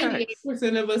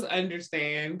 98% of us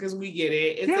understand, because we get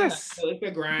it. It's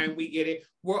a grind. We get it.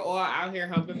 We're all out here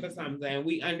humping for something.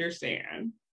 We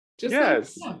understand. Just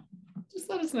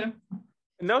let us know.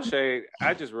 No shade.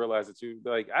 I just realized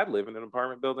that I live in an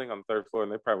apartment building on the 3rd floor,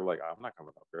 and they're probably like, I'm not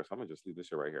coming up here, so I'm gonna just leave this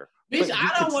shit right here. Bitch,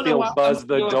 I don't want to buzz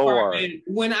the door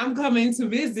when I'm coming to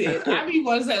visit. I be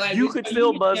want to say you could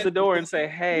still buzz the door and say,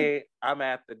 hey, I'm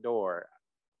at the door.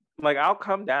 I'll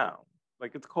come down.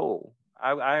 It's cool.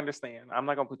 I understand. I'm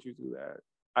not gonna put you through that.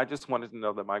 I just wanted to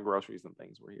know that my groceries and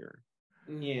things were here.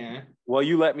 Yeah. Well,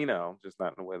 you let me know, just not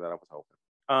in the way that I was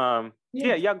hoping.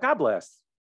 Yeah, God bless.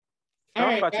 All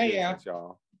right, About your bye, business,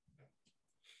 y'all.